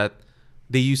 that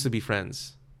they used to be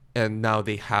friends, and now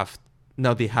they have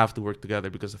to work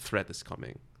together because a threat is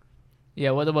coming.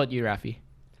 Yeah. What about you, Rafi?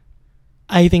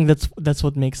 I think that's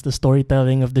what makes the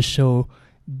storytelling of the show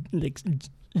like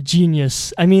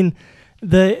genius. I mean,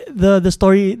 the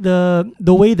story, the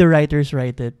way the writers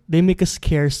write it, they make us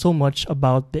care so much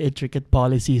about the intricate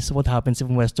policies, what happens in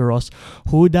Westeros,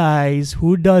 who dies,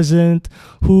 who doesn't,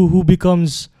 who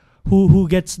becomes, who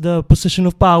gets the position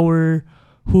of power,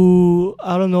 who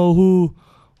I don't know,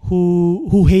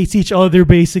 who hates each other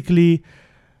basically.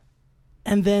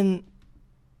 And then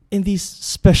in these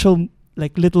special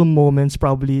like little moments,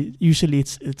 probably usually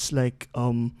it's like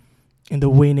in the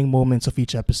waning moments of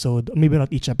each episode, maybe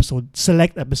not each episode,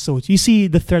 select episodes, you see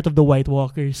the threat of the White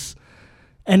Walkers.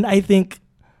 And I think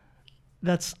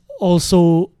that's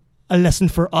also a lesson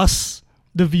for us,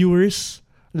 the viewers,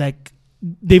 like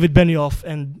David Benioff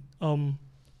and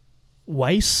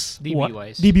Weiss.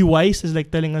 DB Weiss is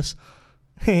like telling us,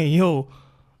 hey, yo,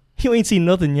 you ain't seen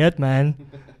nothing yet, man.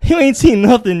 You ain't seen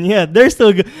nothing yet. There's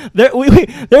still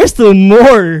there's still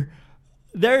more.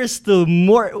 There's still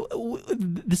more.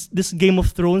 This Game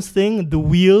of Thrones thing, the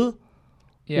wheel,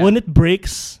 when it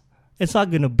breaks, it's not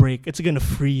gonna break. It's gonna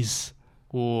freeze.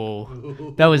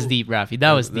 Whoa, that was deep, Rafi.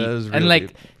 That was deep. Was and like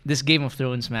deep. This Game of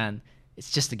Thrones, man,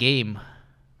 it's just a game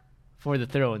for the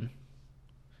throne.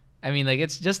 I mean, like,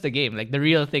 it's just a game. Like, the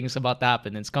real thing's about to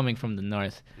happen. It's coming from the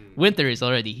north. Winter is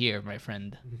already here, my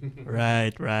friend.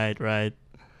 Right.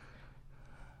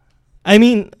 I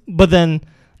mean, but then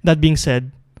that being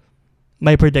said,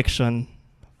 my prediction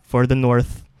for the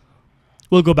North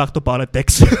will go back to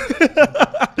politics.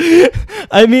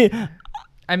 I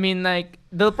mean, like,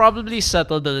 they'll probably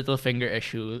settle the Littlefinger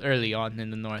issue early on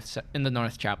in the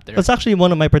North chapter. That's actually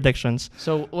one of my predictions.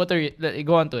 So, what are you?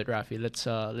 Go on to it, Rafi.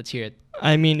 Let's hear it.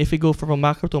 I mean, if we go from a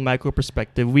macro to a micro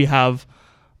perspective, we have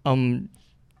the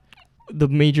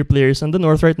major players in the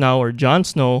North right now are Jon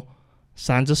Snow,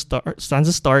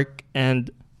 Sansa Stark,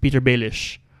 and Peter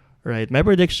Baelish. Right. My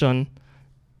prediction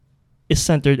is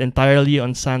centered entirely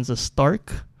on Sansa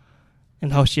Stark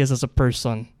and how she is as a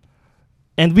person.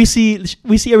 And we see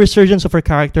a resurgence of her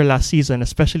character last season,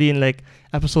 especially in like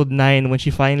episode 9 when she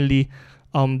finally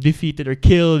defeated or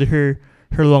killed her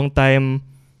longtime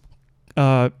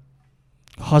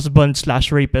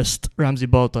husband/rapist Ramsay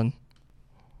Bolton.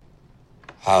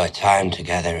 Our time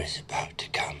together is about to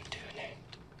come to an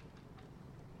end.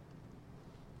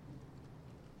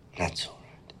 That's all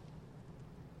right.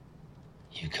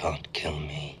 You can't kill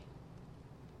me.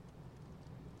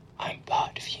 I'm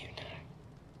part of you now.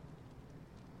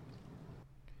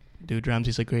 Dude,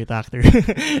 Ramsay's a great actor.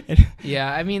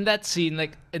 Yeah, I mean, that scene,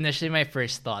 like, initially my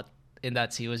first thought in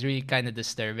that scene was really kind of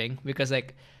disturbing because,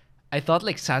 like, I thought,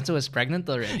 like, Sansa was pregnant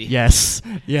already. Yes.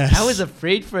 I was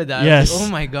afraid for that. Yes. Like, oh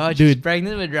my god, Dude. she's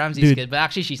pregnant with Ramsay's kid. But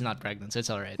actually, she's not pregnant, so it's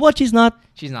all right. What? She's not?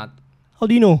 She's not. How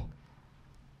do you know?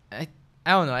 I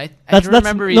don't know. I don't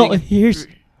remember reading. No, here's...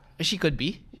 She could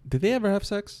be. Did they ever have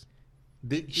sex?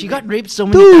 She got raped so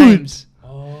many times.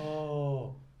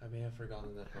 Oh, I may have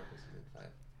forgotten that part.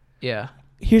 Yeah.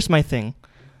 Here's my thing.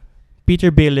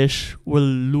 Peter Baelish will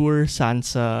lure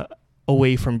Sansa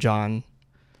away from Jon,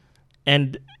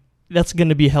 and that's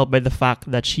gonna be helped by the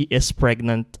fact that she is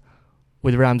pregnant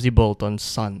with Ramsay Bolton's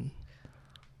son.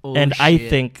 Oh, and shit. I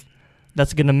think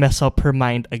that's gonna mess up her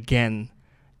mind again.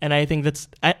 And I think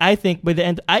I think by the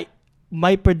end,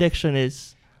 my prediction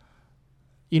is,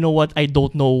 you know what? I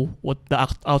don't know what the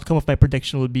outcome of my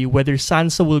prediction will be. Whether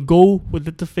Sansa will go with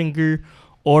Littlefinger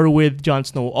or with Jon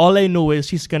Snow. All I know is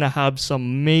she's gonna have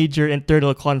some major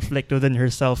internal conflict within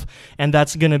herself, and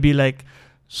that's gonna be like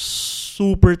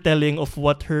super telling of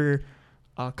what her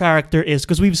character is,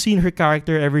 because we've seen her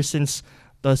character ever since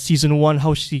the season 1,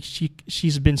 how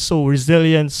she's been so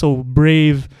resilient, so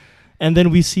brave, and then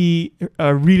we see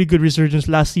a really good resurgence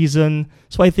last season.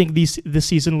 So I think this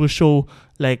season will show,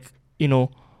 like, you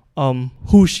know,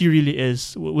 who she really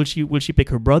is. Will she pick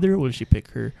her brother? Will she pick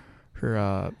her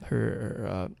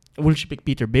will she pick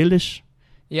Peter Baelish?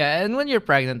 Yeah, and when you're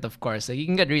pregnant, of course, like, you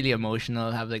can get really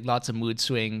emotional, have like lots of mood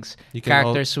swings, You can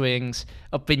character swings,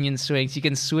 opinion swings. You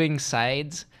can swing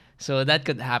sides, so that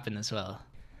could happen as well.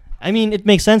 I mean, it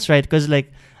makes sense, right? Because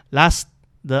like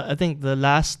I think the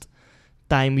last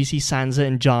time we see Sansa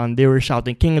and Jon, they were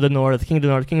shouting "King of the North, King of the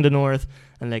North, King of the North,"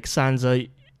 and like Sansa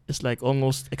is like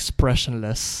almost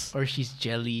expressionless, Or she's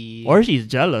jelly. or she's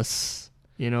jealous.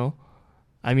 You know,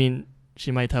 I mean,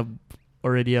 she might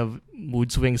already have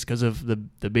mood swings because of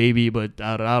the baby, but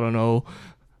I don't know.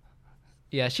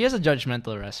 Yeah, she has a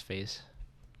judgmental rest face.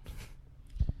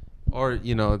 Or,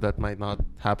 you know, that might not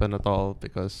happen at all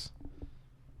because...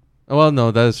 Well,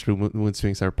 no, that is true. Mood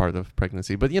swings are part of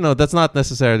pregnancy. But, you know, that's not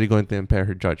necessarily going to impair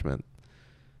her judgment.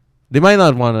 They might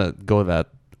not want to go that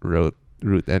route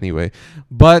anyway.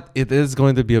 But it is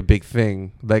going to be a big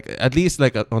thing. Like, at least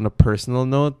like on a personal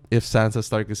note, if Sansa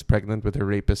Stark is pregnant with her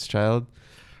rapist child,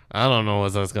 I don't know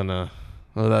what that's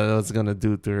gonna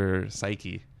do to her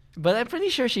psyche. But I'm pretty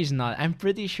sure she's not. I'm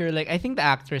pretty sure, like, I think the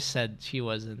actress said she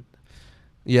wasn't.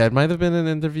 Yeah, it might have been an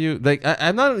interview. Like,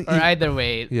 I'm not... Or either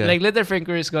way, Yeah. like,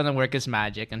 Littlefinger is gonna work his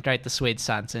magic and try to sway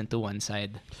Sansa into one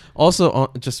side.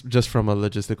 Also, just from a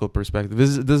logistical perspective,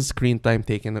 this screen time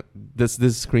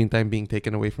being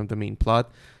taken away from the main plot,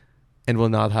 and will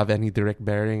not have any direct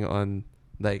bearing on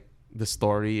like the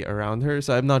story around her.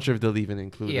 So I'm not sure if they'll even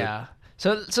include it. Yeah.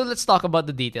 So let's talk about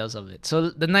the details of it. So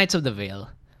the Knights of the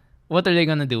Vale, what are they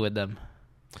gonna do with them?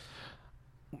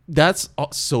 That's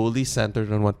solely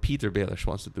centered on what Peter Baelish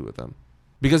wants to do with them,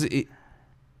 because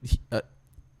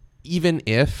even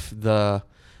if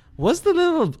what's the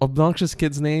little obnoxious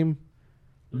kid's name,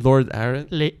 Lord Arryn?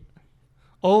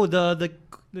 The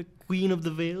Queen of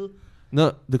the Vale.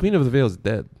 No, the Queen of the Vale is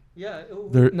dead. Yeah.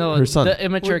 Her son. The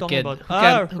immature Who are we kid. talking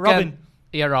about? Robin.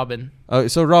 Yeah, Robin.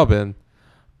 So Robin,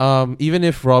 even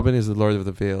if Robin is the Lord of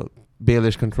the Vale,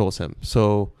 Baelish controls him.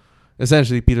 So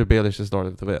essentially, Peter Baelish is Lord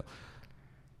of the Vale.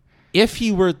 If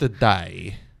he were to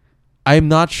die, I'm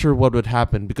not sure what would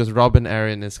happen because Robin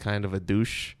Arryn is kind of a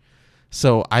douche.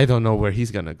 So I don't know where he's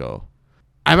gonna go.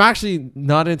 I'm actually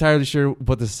not entirely sure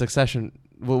what the succession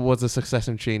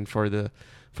chain for the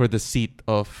seat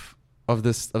of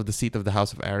the seat of the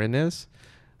House of Arryn is.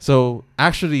 So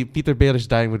actually, Peter Baelish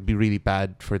dying would be really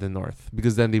bad for the North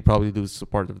because then they probably lose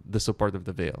the support of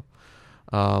the Vale.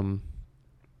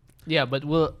 Yeah, but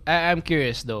I'm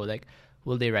curious though. Like,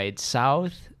 will they ride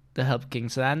south to help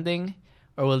King's Landing,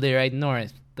 or will they ride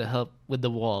north to help with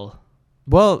the Wall?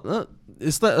 Well,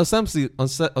 it's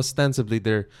ostensibly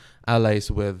they're allies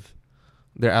with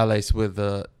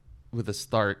the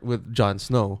Stark, with Jon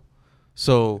Snow,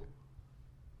 so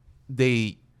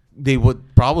they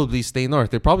would probably stay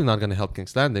north. They're probably not going to help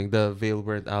King's Landing. The Vale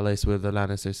weren't allies with the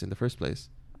Lannisters in the first place.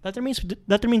 That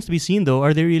remains to be seen, though.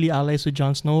 Are they really allies with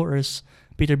Jon Snow, or is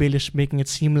Peter Baelish making it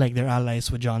seem like they're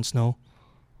allies with Jon Snow?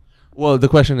 Well, the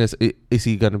question is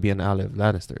he going to be an ally of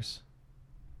Lannisters?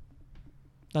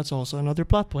 That's also another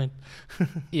plot point.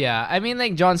 Yeah, I mean,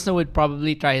 like, Jon Snow would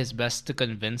probably try his best to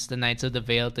convince the Knights of the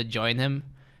Vale to join him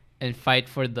and fight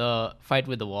for the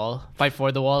Wall.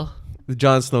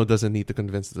 Jon Snow doesn't need to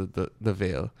convince the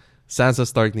Vale. Sansa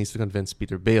Stark needs to convince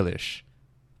Peter Baelish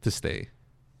to stay.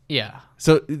 Yeah.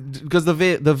 So because the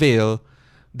Vale,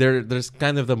 there's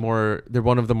kind of they're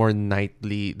one of the more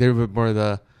knightly. They're more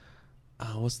the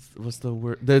what's the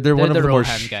word? They're one of the more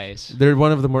Rohan guys. They're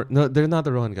one of the more they're not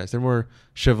the Rohan guys. They're more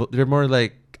they're more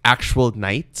like actual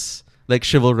knights, like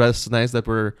chivalrous knights that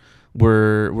we're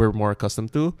more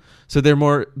accustomed to. So they're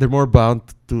more bound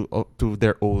to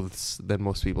their oaths than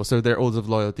most people. So their oaths of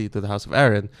loyalty to the House of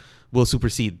Arryn will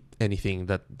supersede anything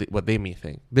that what they may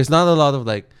think. There's not a lot of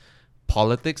like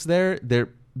politics there.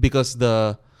 Because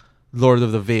the Lord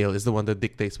of the Vale is the one that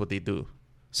dictates what they do.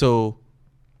 So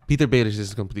Peter Baelish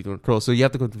is in complete control. So you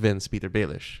have to convince Peter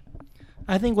Baelish.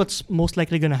 I think what's most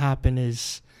likely going to happen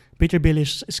is Peter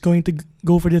Baelish is going to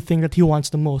go for the thing that he wants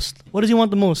the most. What does he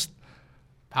want the most?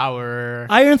 Power.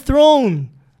 Iron Throne.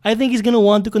 I think he's going to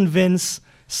want to convince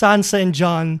Sansa and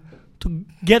Jon to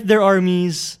get their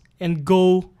armies and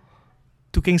go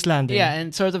to King's Landing. Yeah,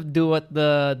 and sort of do what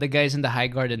the guys in the High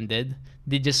Garden did.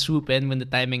 They just swoop in when the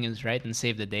timing is right and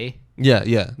save the day.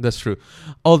 Yeah, that's true.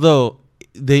 Although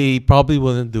they probably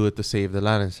wouldn't do it to save the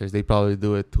Lannisters. They probably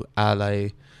do it to ally.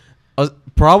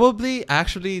 Probably,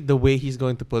 actually, the way he's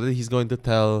going to put it, he's going to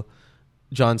tell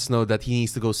Jon Snow that he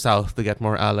needs to go south to get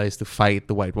more allies to fight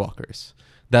the White Walkers.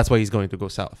 That's why he's going to go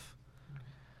south.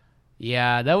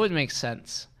 Yeah, that would make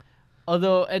sense.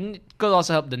 Although, and it could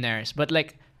also help Daenerys. But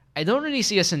like, I don't really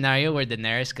see a scenario where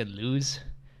Daenerys could lose.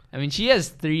 I mean, she has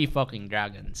 3 fucking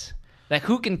dragons. Like,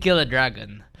 who can kill a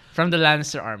dragon from the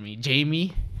Lannister army?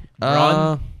 Jaime?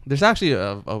 Bronn? There's actually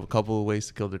a couple of ways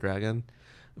to kill the dragon.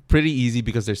 Pretty easy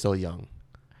because they're still young.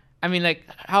 I mean, like,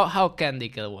 how can they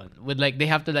kill one? Would like they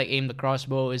have to like aim the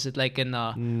crossbow? Is it like in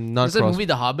was the movie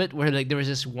The Hobbit where like there was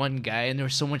this one guy and there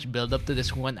was so much build up to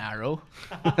this one arrow?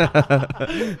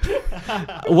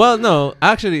 Well, no,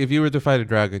 actually, if you were to fight a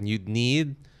dragon, you'd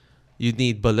need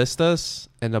ballistas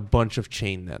and a bunch of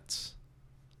chain nets,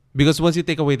 because once you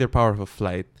take away their power of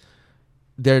flight,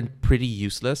 they're pretty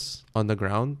useless on the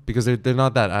ground because they're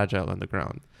not that agile on the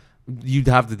ground. You'd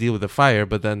have to deal with the fire,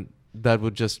 but then that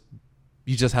would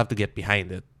you just have to get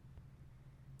behind it.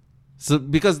 So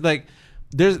because like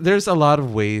there's a lot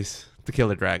of ways to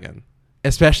kill a dragon,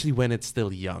 especially when it's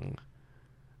still young.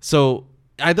 So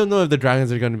I don't know if the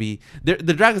dragons are going to be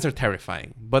the dragons are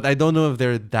terrifying, but I don't know if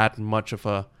they're that much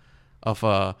of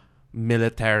a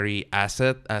military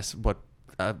asset as what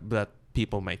that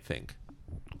people might think.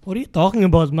 What are you talking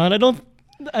about, man?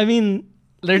 I mean,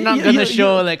 they're not gonna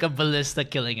show like a ballista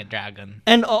killing a dragon.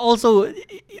 And also,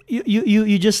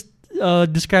 you just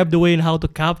described the way in how to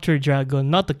capture a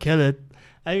dragon, not to kill it.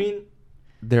 I mean,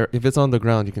 if it's on the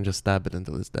ground, you can just stab it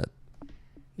until it's dead.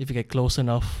 If you get close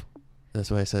enough. That's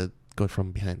why I said go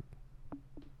from behind.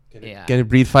 Can it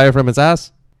breathe fire from its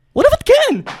ass? What if it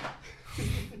can?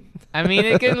 I mean,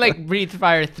 it can like breathe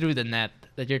fire through the net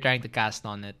that you're trying to cast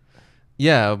on it.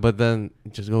 Yeah, but then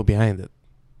just go behind it.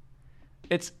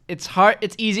 It's hard.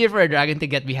 It's easier for a dragon to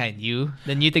get behind you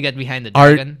than you to get behind the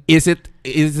dragon. Is it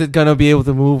gonna be able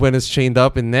to move when it's chained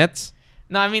up in nets?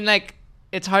 No, I mean like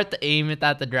it's hard to aim it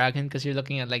at the dragon because you're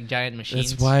looking at like giant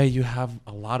machines. That's why you have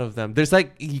a lot of them. There's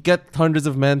like you get hundreds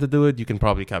of men to do it. You can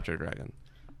probably capture a dragon.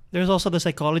 There's also the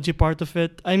psychology part of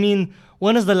it. I mean,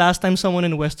 when is the last time someone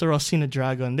in Westeros seen a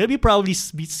dragon? They'll probably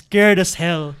be scared as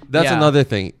hell. That's another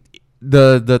thing.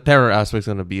 The terror aspect's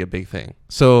gonna be a big thing.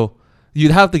 So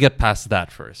you'd have to get past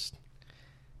that first.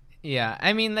 Yeah,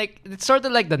 I mean, like it's sort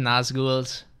of like the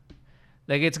Nazguls.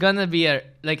 Like it's gonna be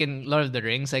like in Lord of the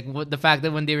Rings, like the fact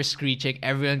that when they were screeching,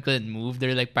 everyone couldn't move.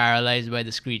 They're like paralyzed by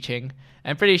the screeching.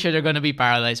 I'm pretty sure they're gonna be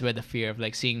paralyzed by the fear of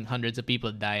like seeing hundreds of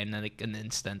people die in like an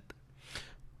instant.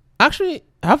 Actually,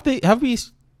 have we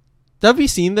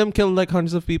seen them kill like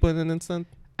hundreds of people in an instant?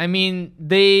 I mean,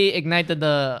 they ignited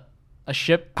a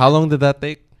ship. How long did that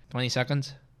take? 20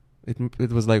 seconds.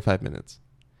 It was like 5 minutes.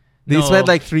 They spent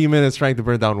like 3 minutes trying to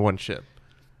burn down one ship.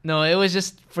 No, it was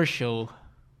just for show.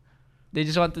 They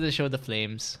just wanted to show the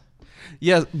flames.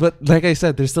 Yes, but like I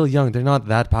said, they're still young. They're not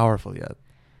that powerful yet.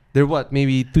 They're what,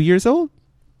 maybe 2 years old?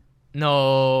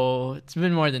 No, it's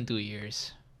been more than 2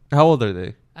 years. How old are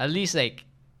they? At least like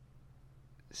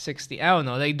 60. I don't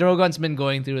know. Like Drogon's been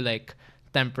going through like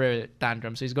temper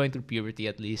tantrums, so he's going through puberty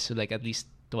at least. So like at least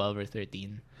 12 or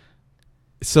 13.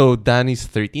 So Dany's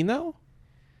 13 now?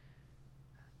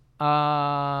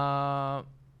 Not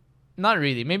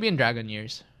really. Maybe in dragon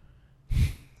years.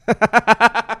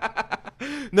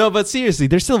 No, but seriously,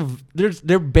 they're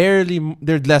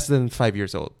less than 5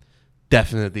 years old.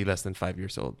 Definitely less than 5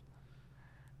 years old.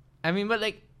 I mean, but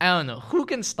like I don't know who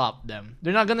can stop them.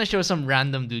 They're not gonna show some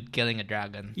random dude killing a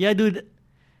dragon. Yeah, dude.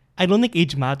 I don't think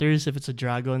age matters if it's a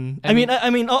dragon. I mean,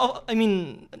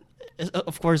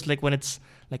 of course, like when it's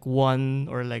like 1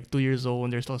 or like 2 years old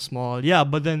when they're still small. Yeah,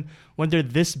 but then when they're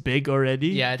this big already.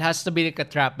 Yeah, it has to be like a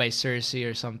trap by Cersei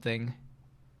or something.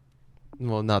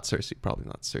 Well, not Cersei. Probably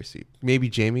not Cersei. Maybe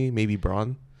Jaime. Maybe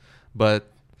Bronn.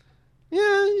 But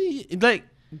yeah, like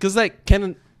because like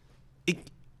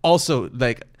also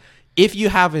like if you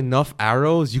have enough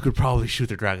arrows, you could probably shoot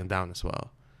the dragon down as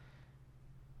well.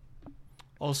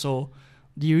 Also,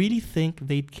 do you really think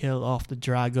they'd kill off the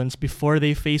dragons before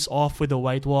they face off with the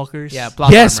White Walkers? Yeah,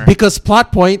 plot yes, armor. because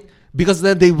plot point. Because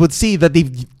then they would see that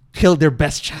they've killed their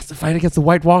best chance to fight against the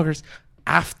White Walkers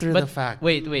after the fact.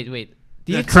 Wait.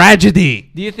 Tragedy.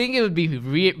 Do you think it would be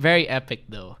very epic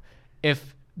though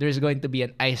if there's going to be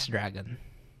an ice dragon?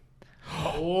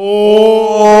 Oh.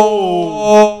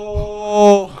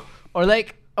 Or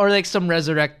like some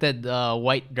resurrected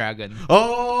white dragon.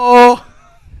 Oh.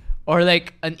 Or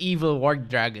like an evil warg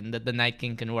dragon that the Night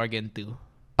King can warg into.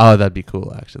 Oh, that'd be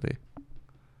cool, actually.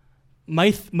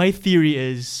 My theory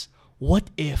is, what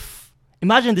if?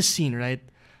 Imagine this scene, right?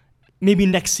 Maybe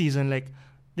next season, like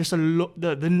there's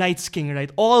the Night's King,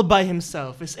 right, all by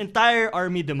himself, his entire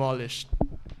army demolished.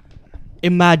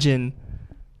 Imagine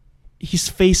he's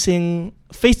facing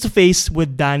face to face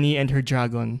with Dany and her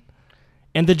dragon,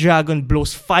 and the dragon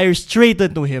blows fire straight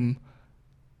into him.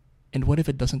 And what if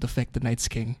it doesn't affect the Night's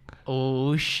King?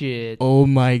 Oh shit! Oh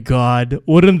my god!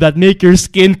 Wouldn't that make your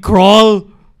skin crawl?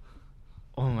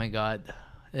 Oh my god!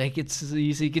 Like it's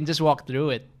you can just walk through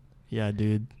it. Yeah,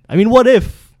 dude. I mean, what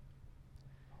if?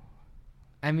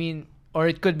 I mean, or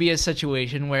it could be a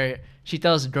situation where she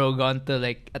tells Drogon to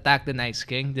like attack the Night's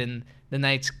King, then the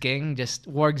Night's King just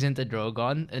wargs into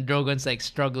Drogon, and Drogon's like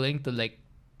struggling to like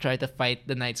try to fight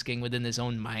the Night's King within his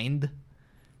own mind.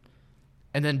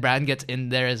 And then Bran gets in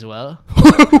there as well.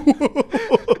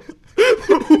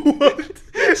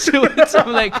 So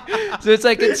it's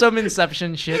like in some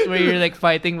Inception shit where you're like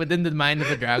fighting within the mind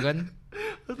of a dragon.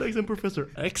 That's like some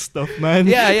Professor X stuff, man.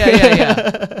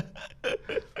 Yeah.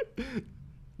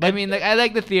 I mean, like I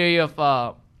like the theory of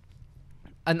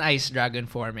an ice dragon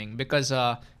forming because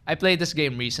I played this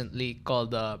game recently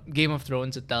called Game of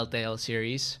Thrones, a Telltale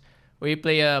series, where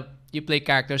you play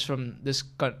characters from this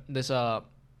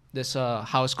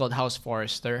house called House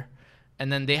Forrester, and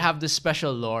then they have this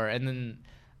special lore, and then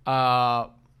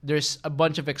there's a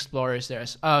bunch of explorers there.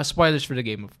 Spoilers for the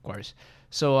game, of course.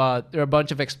 So there are a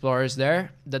bunch of explorers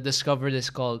there that discover this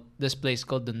place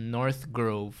called the North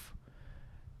Grove,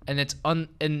 and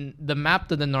and the map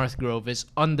to the North Grove is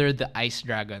under the Ice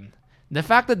Dragon. The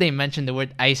fact that they mentioned the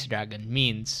word Ice Dragon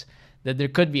means that there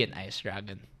could be an Ice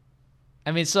Dragon.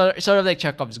 I mean, sort of like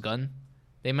Chekhov's gun.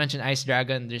 They mentioned Ice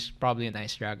Dragon. There's probably an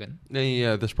Ice Dragon.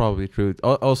 Yeah, that's probably true.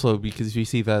 Also, because we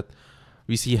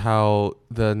see how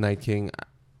the Night King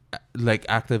like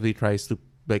actively tries to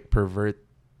like pervert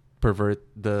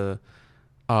the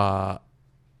our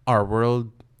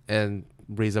world and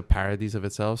raise up parodies of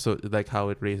itself. So like how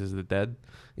it raises the dead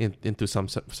into some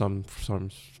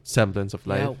semblance of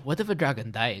life. Yeah, what if a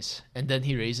dragon dies and then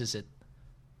he raises it?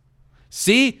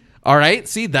 See, all right.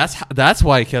 See, that's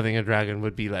why killing a dragon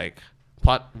would be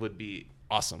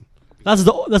awesome. That's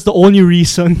the only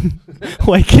reason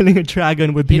why killing a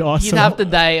dragon would be awesome. He'd have to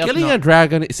die up Killing a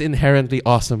dragon is inherently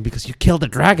awesome because you killed a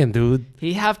dragon, dude.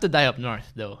 He'd have to die up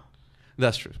north, though.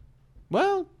 That's true.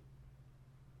 Well,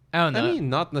 I don't know. I mean,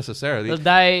 not necessarily. He'll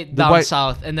die down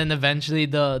south, and then eventually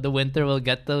the winter will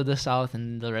get to the south,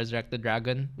 and they'll resurrect the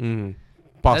dragon.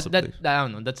 Possibly. I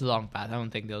don't know. That's a long path. I don't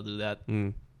think they'll do that.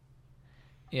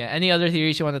 Yeah. Any other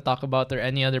theories you want to talk about, or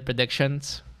any other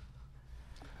predictions?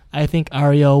 I think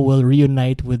Arya will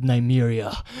reunite with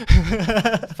Nymeria.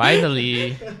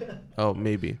 Finally. Oh,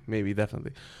 maybe,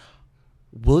 definitely.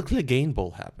 Will Clegane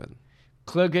Bowl happen?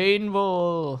 Clegane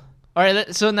Bowl. All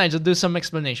right, so Nigel, do some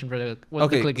explanation for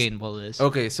what the Clegane Bowl is.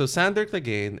 Okay, so Sandor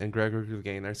Clegane and Gregor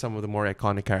Clegane are some of the more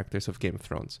iconic characters of Game of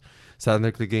Thrones.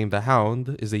 Sandor Clegane the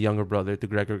Hound is the younger brother to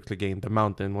Gregor Clegane the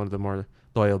Mountain, one of the more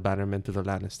loyal bannermen to the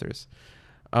Lannisters.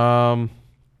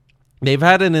 They've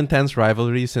had an intense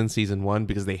rivalry since season 1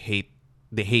 because they hate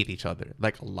each other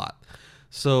like a lot.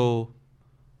 So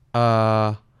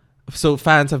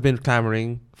fans have been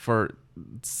clamoring for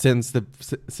since the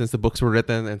books were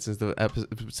written and since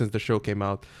the show came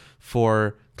out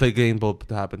for Clegane Bowl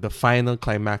to happen, the final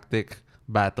climactic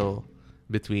battle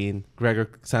between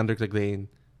Sandor Clegane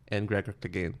and Gregor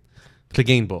Clegane.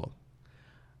 Clegane Bowl.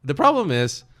 The problem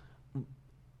is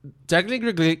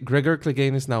technically Gregor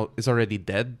Clegane is already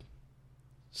dead.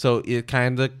 So it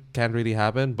kind of can't really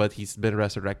happen, but he's been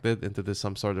resurrected into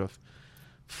some sort of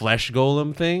flesh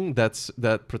golem thing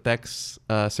that protects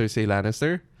Cersei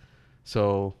Lannister.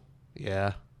 So,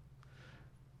 yeah.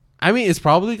 I mean, it's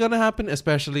probably gonna happen,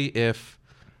 especially if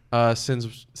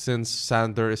since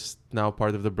Sandor is now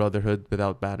part of the Brotherhood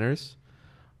without banners.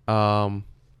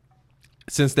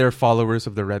 Since they're followers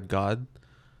of the Red God,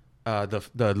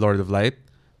 the Lord of Light,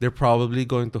 they're probably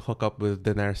going to hook up with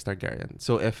Daenerys Targaryen.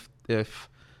 So if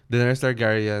Daenerys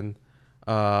Targaryen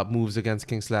moves against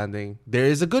King's Landing, there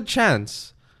is a good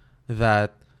chance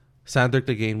that Sandor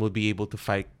Clegane will be able to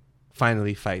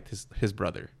finally fight his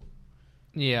brother.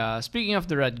 Yeah, speaking of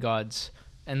the Red Gods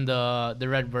and the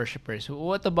Red Worshippers,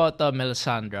 what about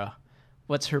Melisandre?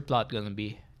 What's her plot gonna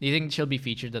be? Do you think she'll be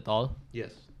featured at all?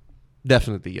 Yes,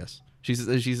 definitely yes.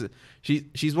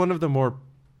 She's one of the more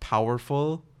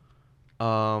powerful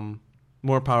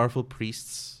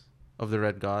priests of the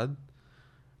Red God.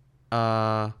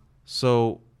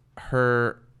 So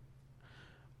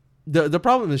the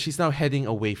problem is she's now heading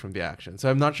away from the action. So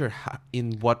I'm not sure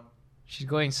in what she's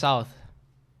going south.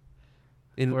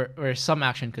 Where some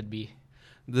action could be.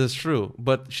 That's true,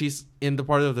 but she's in the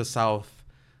part of the south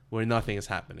where nothing is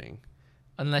happening.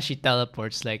 Unless she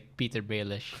teleports like Peter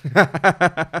Baelish.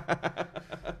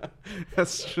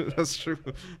 That's true.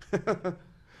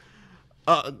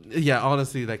 Yeah,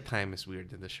 honestly, like time is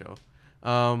weird in the show.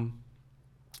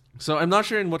 So I'm not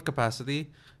sure in what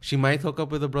capacity. She might hook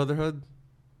up with the Brotherhood.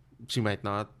 She might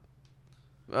not.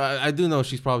 I do know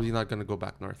she's probably not going to go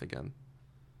back north again.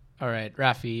 All right,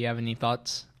 Rafi, you have any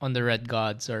thoughts on the Red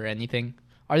Gods or anything?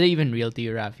 Are they even real to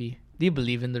you, Rafi? Do you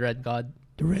believe in the Red God?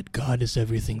 The Red God is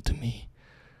everything to me.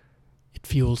 It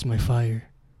fuels my fire.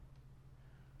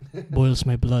 Boils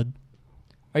my blood.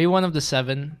 Are you one of the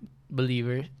 7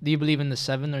 believers? Do you believe in the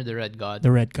 7 or the Red God?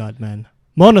 The Red God, man.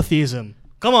 Monotheism.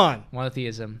 Come on.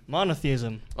 Monotheism.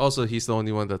 Monotheism. Also, he's the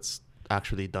only one that's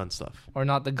actually done stuff. Or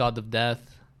not the God of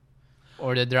Death.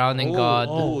 Or the drowning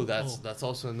God. That's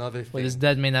also another thing. With his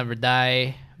dead may never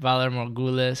die. Valar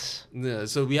Morghulis. Yeah,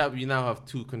 so we now have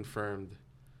 2 confirmed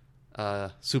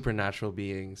supernatural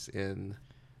beings in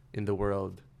the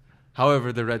world.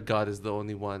 However, the Red God is the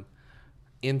only one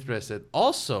interested.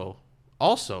 Also,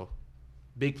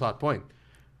 big plot point.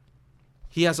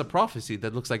 He has a prophecy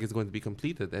that looks like it's going to be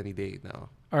completed any day now.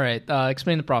 All right,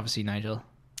 explain the prophecy, Nigel.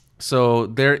 So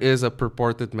there is a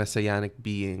purported messianic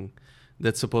being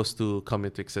that's supposed to come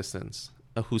into existence,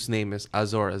 whose name is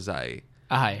Azor Ahai.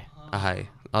 Ahai.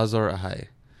 Azor Ahai.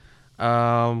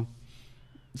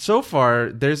 So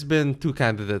far, there's been 2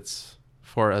 candidates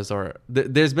for Azor.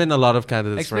 There's been a lot of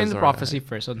candidates Explain for Azor the prophecy Ahai.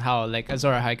 first on how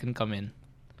Azor Ahai can come in.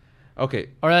 Okay.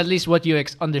 Or at least what you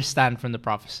understand from the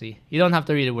prophecy. You don't have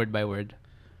to read it word by word.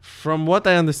 From what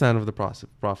I understand of the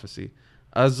prophecy,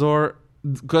 Azor,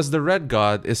 because the Red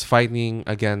God is fighting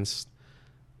against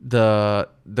the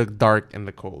dark and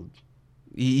the cold.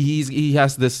 He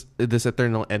has this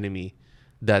eternal enemy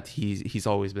that he's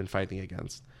always been fighting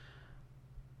against.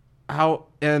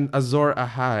 And Azor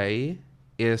Ahai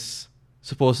is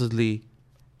supposedly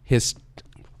his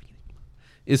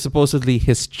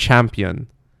champion.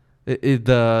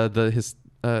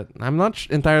 I'm not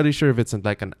entirely sure if it's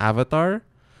like an avatar,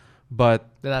 but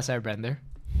The Last Airbender.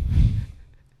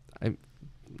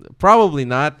 Probably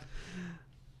not.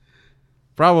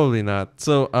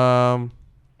 So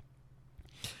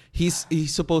he's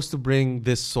supposed to bring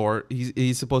this sword.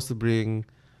 He's supposed to bring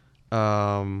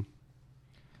the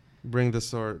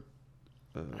sword.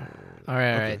 All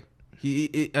right.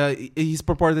 He's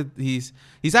purported he's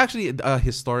actually a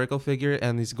historical figure,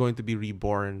 and he's going to be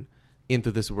reborn into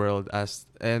this world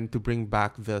and to bring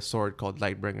back the sword called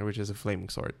Lightbringer, which is a flaming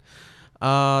sword.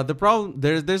 The problem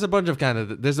there's a bunch of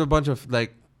candidates. There's a bunch of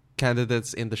like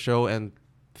candidates in the show and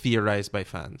theorized by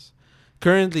fans.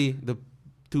 Currently, the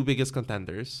 2 biggest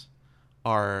contenders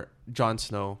are Jon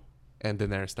Snow and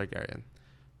Daenerys Targaryen,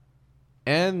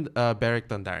 and Beric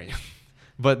Dondarrion.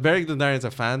 But Beric Dondarrion's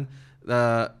a fan.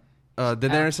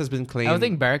 Daenerys has been claimed. I don't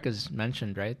think Beric is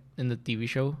mentioned, right, in the TV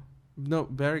show. No,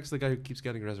 Beric's the guy who keeps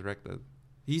getting resurrected.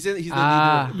 He's the leader of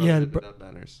the Brotherhood without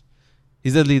banners.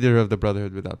 He's the leader of the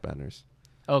Brotherhood without banners.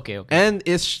 Okay. And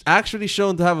it's actually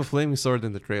shown to have a flaming sword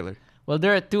in the trailer. Well,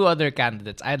 there are 2 other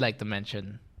candidates I'd like to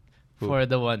mention. Who? For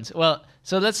the ones. Well,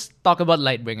 so let's talk about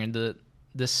Lightbringer,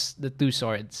 the 2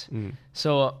 swords.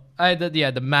 So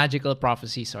the magical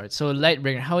prophecy sword. So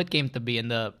Lightbringer, how it came to be in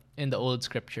the old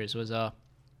scriptures was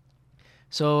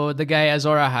so the guy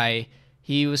Azor Ahai,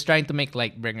 he was trying to make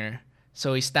Lightbringer,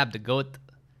 so he stabbed the goat.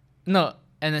 No,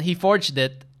 and then he forged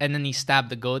it, and then he stabbed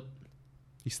the goat.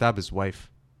 He stabbed his wife.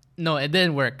 No, it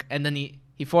didn't work, and then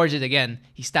he forged it again.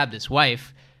 He stabbed his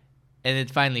wife, and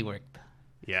it finally worked.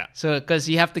 Yeah. So, because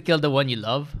you have to kill the one you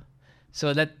love,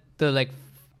 so that to like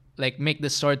make the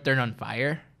sword turn on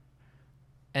fire,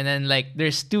 and then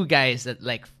there's 2 guys that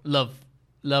love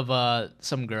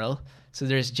some girl. So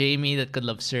there's Jaime that could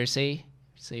love Cersei.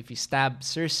 So if you stab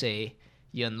Cersei,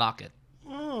 you unlock it.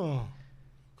 Oh.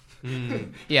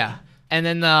 Yeah, and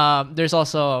then there's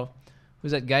also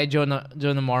who's that guy Jonah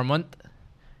Mormont.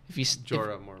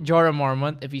 Jorah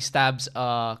Mormont. If he stabs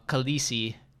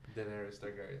Khaleesi, Daenerys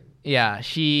Targaryen. Yeah,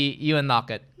 you unlock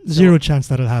it. Zero chance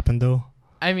that'll happen though.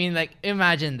 I mean,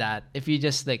 imagine that if you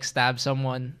just stab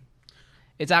someone,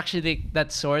 it's actually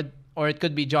that sword, or it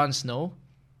could be Jon Snow.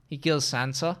 He kills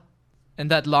Sansa,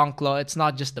 and that long claw. It's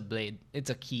not just a blade; it's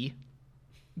a key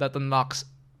that unlocks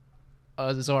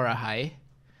Azor Ahai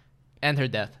and her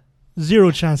death.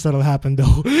 Zero chance that'll happen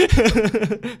though.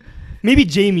 Maybe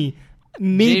Jaime.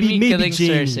 Maybe killing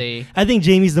Jaime. Cersei. I think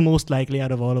Jaime's the most likely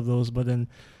out of all of those, but then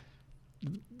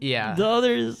yeah, the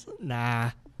others,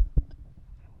 nah.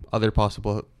 Other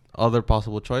possible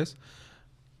choice.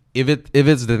 If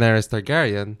it's Daenerys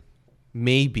Targaryen,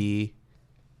 maybe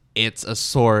it's a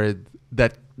sword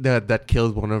that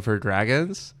killed one of her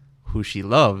dragons, who she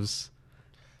loves,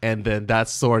 and then that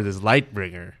sword is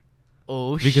Lightbringer.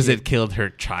 Oh, because shit. it killed her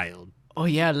child. Oh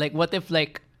yeah, what if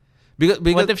because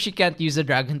what if she can't use the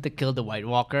dragon to kill the White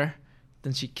Walker?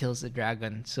 then she kills the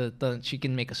dragon so then she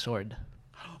can make a sword.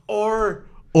 Or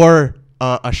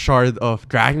a shard of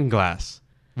dragon glass,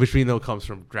 which we know comes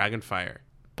from dragon fire.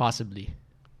 Possibly.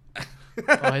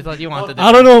 I thought you wanted.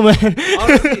 I don't know, man.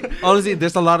 honestly,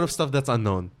 there's a lot of stuff that's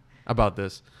unknown about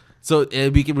this. So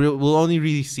we'll only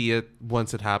really see it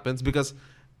once it happens, because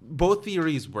both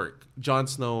theories work. Jon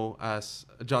Snow as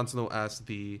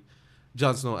the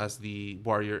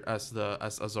warrior, as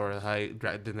Azor Ahai,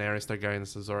 Daenerys Targaryen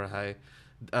as Azor Ahai,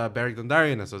 Beric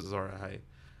Dondarrion as Azor Ahai.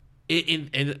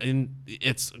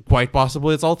 It's quite possible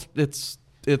it's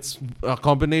a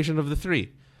combination of the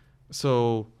three.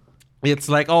 So it's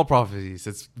like all prophecies.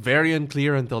 It's very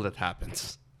unclear until it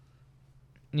happens.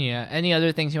 Yeah. Any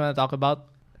other things you want to talk about?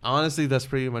 Honestly, that's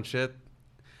pretty much it.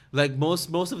 Like most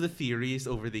of the theories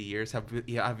over the years have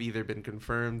either been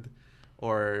confirmed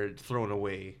or thrown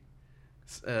away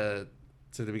to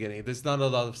the beginning. There's not a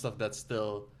lot of stuff that's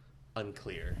still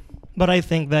unclear. But I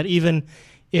think that even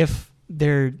if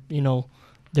they're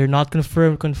not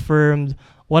confirmed,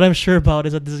 what I'm sure about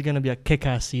is that this is gonna be a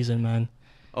kick-ass season, man.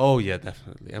 Oh yeah,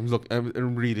 definitely. I'm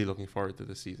really looking forward to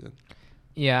this season.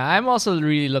 Yeah, I'm also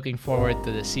really looking forward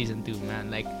to the season 2,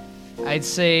 man. Like, I'd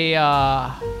say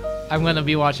I'm gonna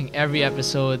be watching every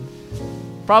episode,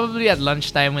 probably at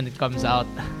lunchtime when it comes out,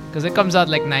 because it comes out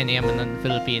like 9 a.m. in the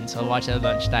Philippines. So I'll watch it at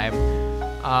lunchtime.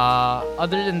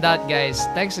 Other than that, guys,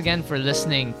 thanks again for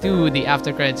listening to the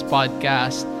After Credits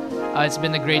podcast. It's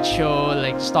been a great show,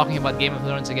 like just talking about Game of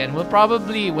Thrones again. We'll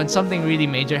probably, when something really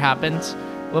major happens,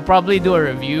 we'll probably do a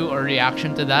review or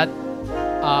reaction to that.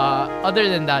 Other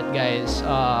than that, guys,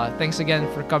 thanks again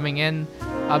for coming in.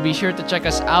 Be sure to check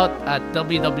us out at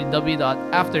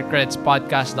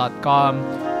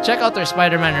www.aftercreditspodcast.com. Check out our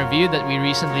Spider-Man review that we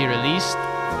recently released.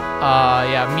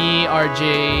 Me,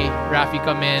 RJ, Rafi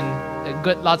come in.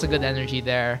 Lots of good energy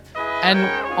there. And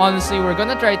honestly, we're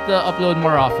gonna try to upload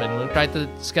more often. We'll try to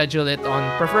schedule it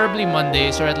on preferably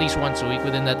Mondays or at least once a week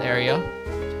within that area.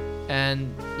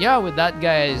 And yeah, with that,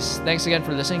 guys, thanks again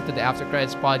for listening to the After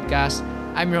Credits podcast.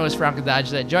 I'm your host, Franco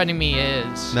Dajla. Joining me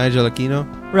is Nigel Aquino,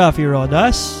 Rafi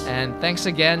Rodas. And thanks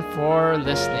again for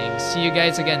listening. See you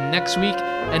guys again next week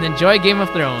and enjoy Game of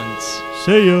Thrones.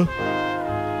 See ya.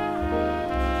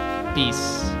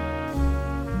 Peace.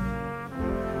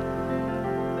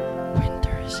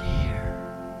 Winter is here.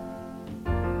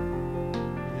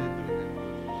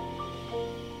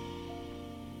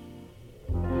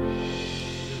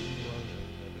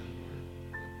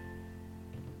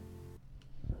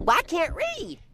 Well, I can't read.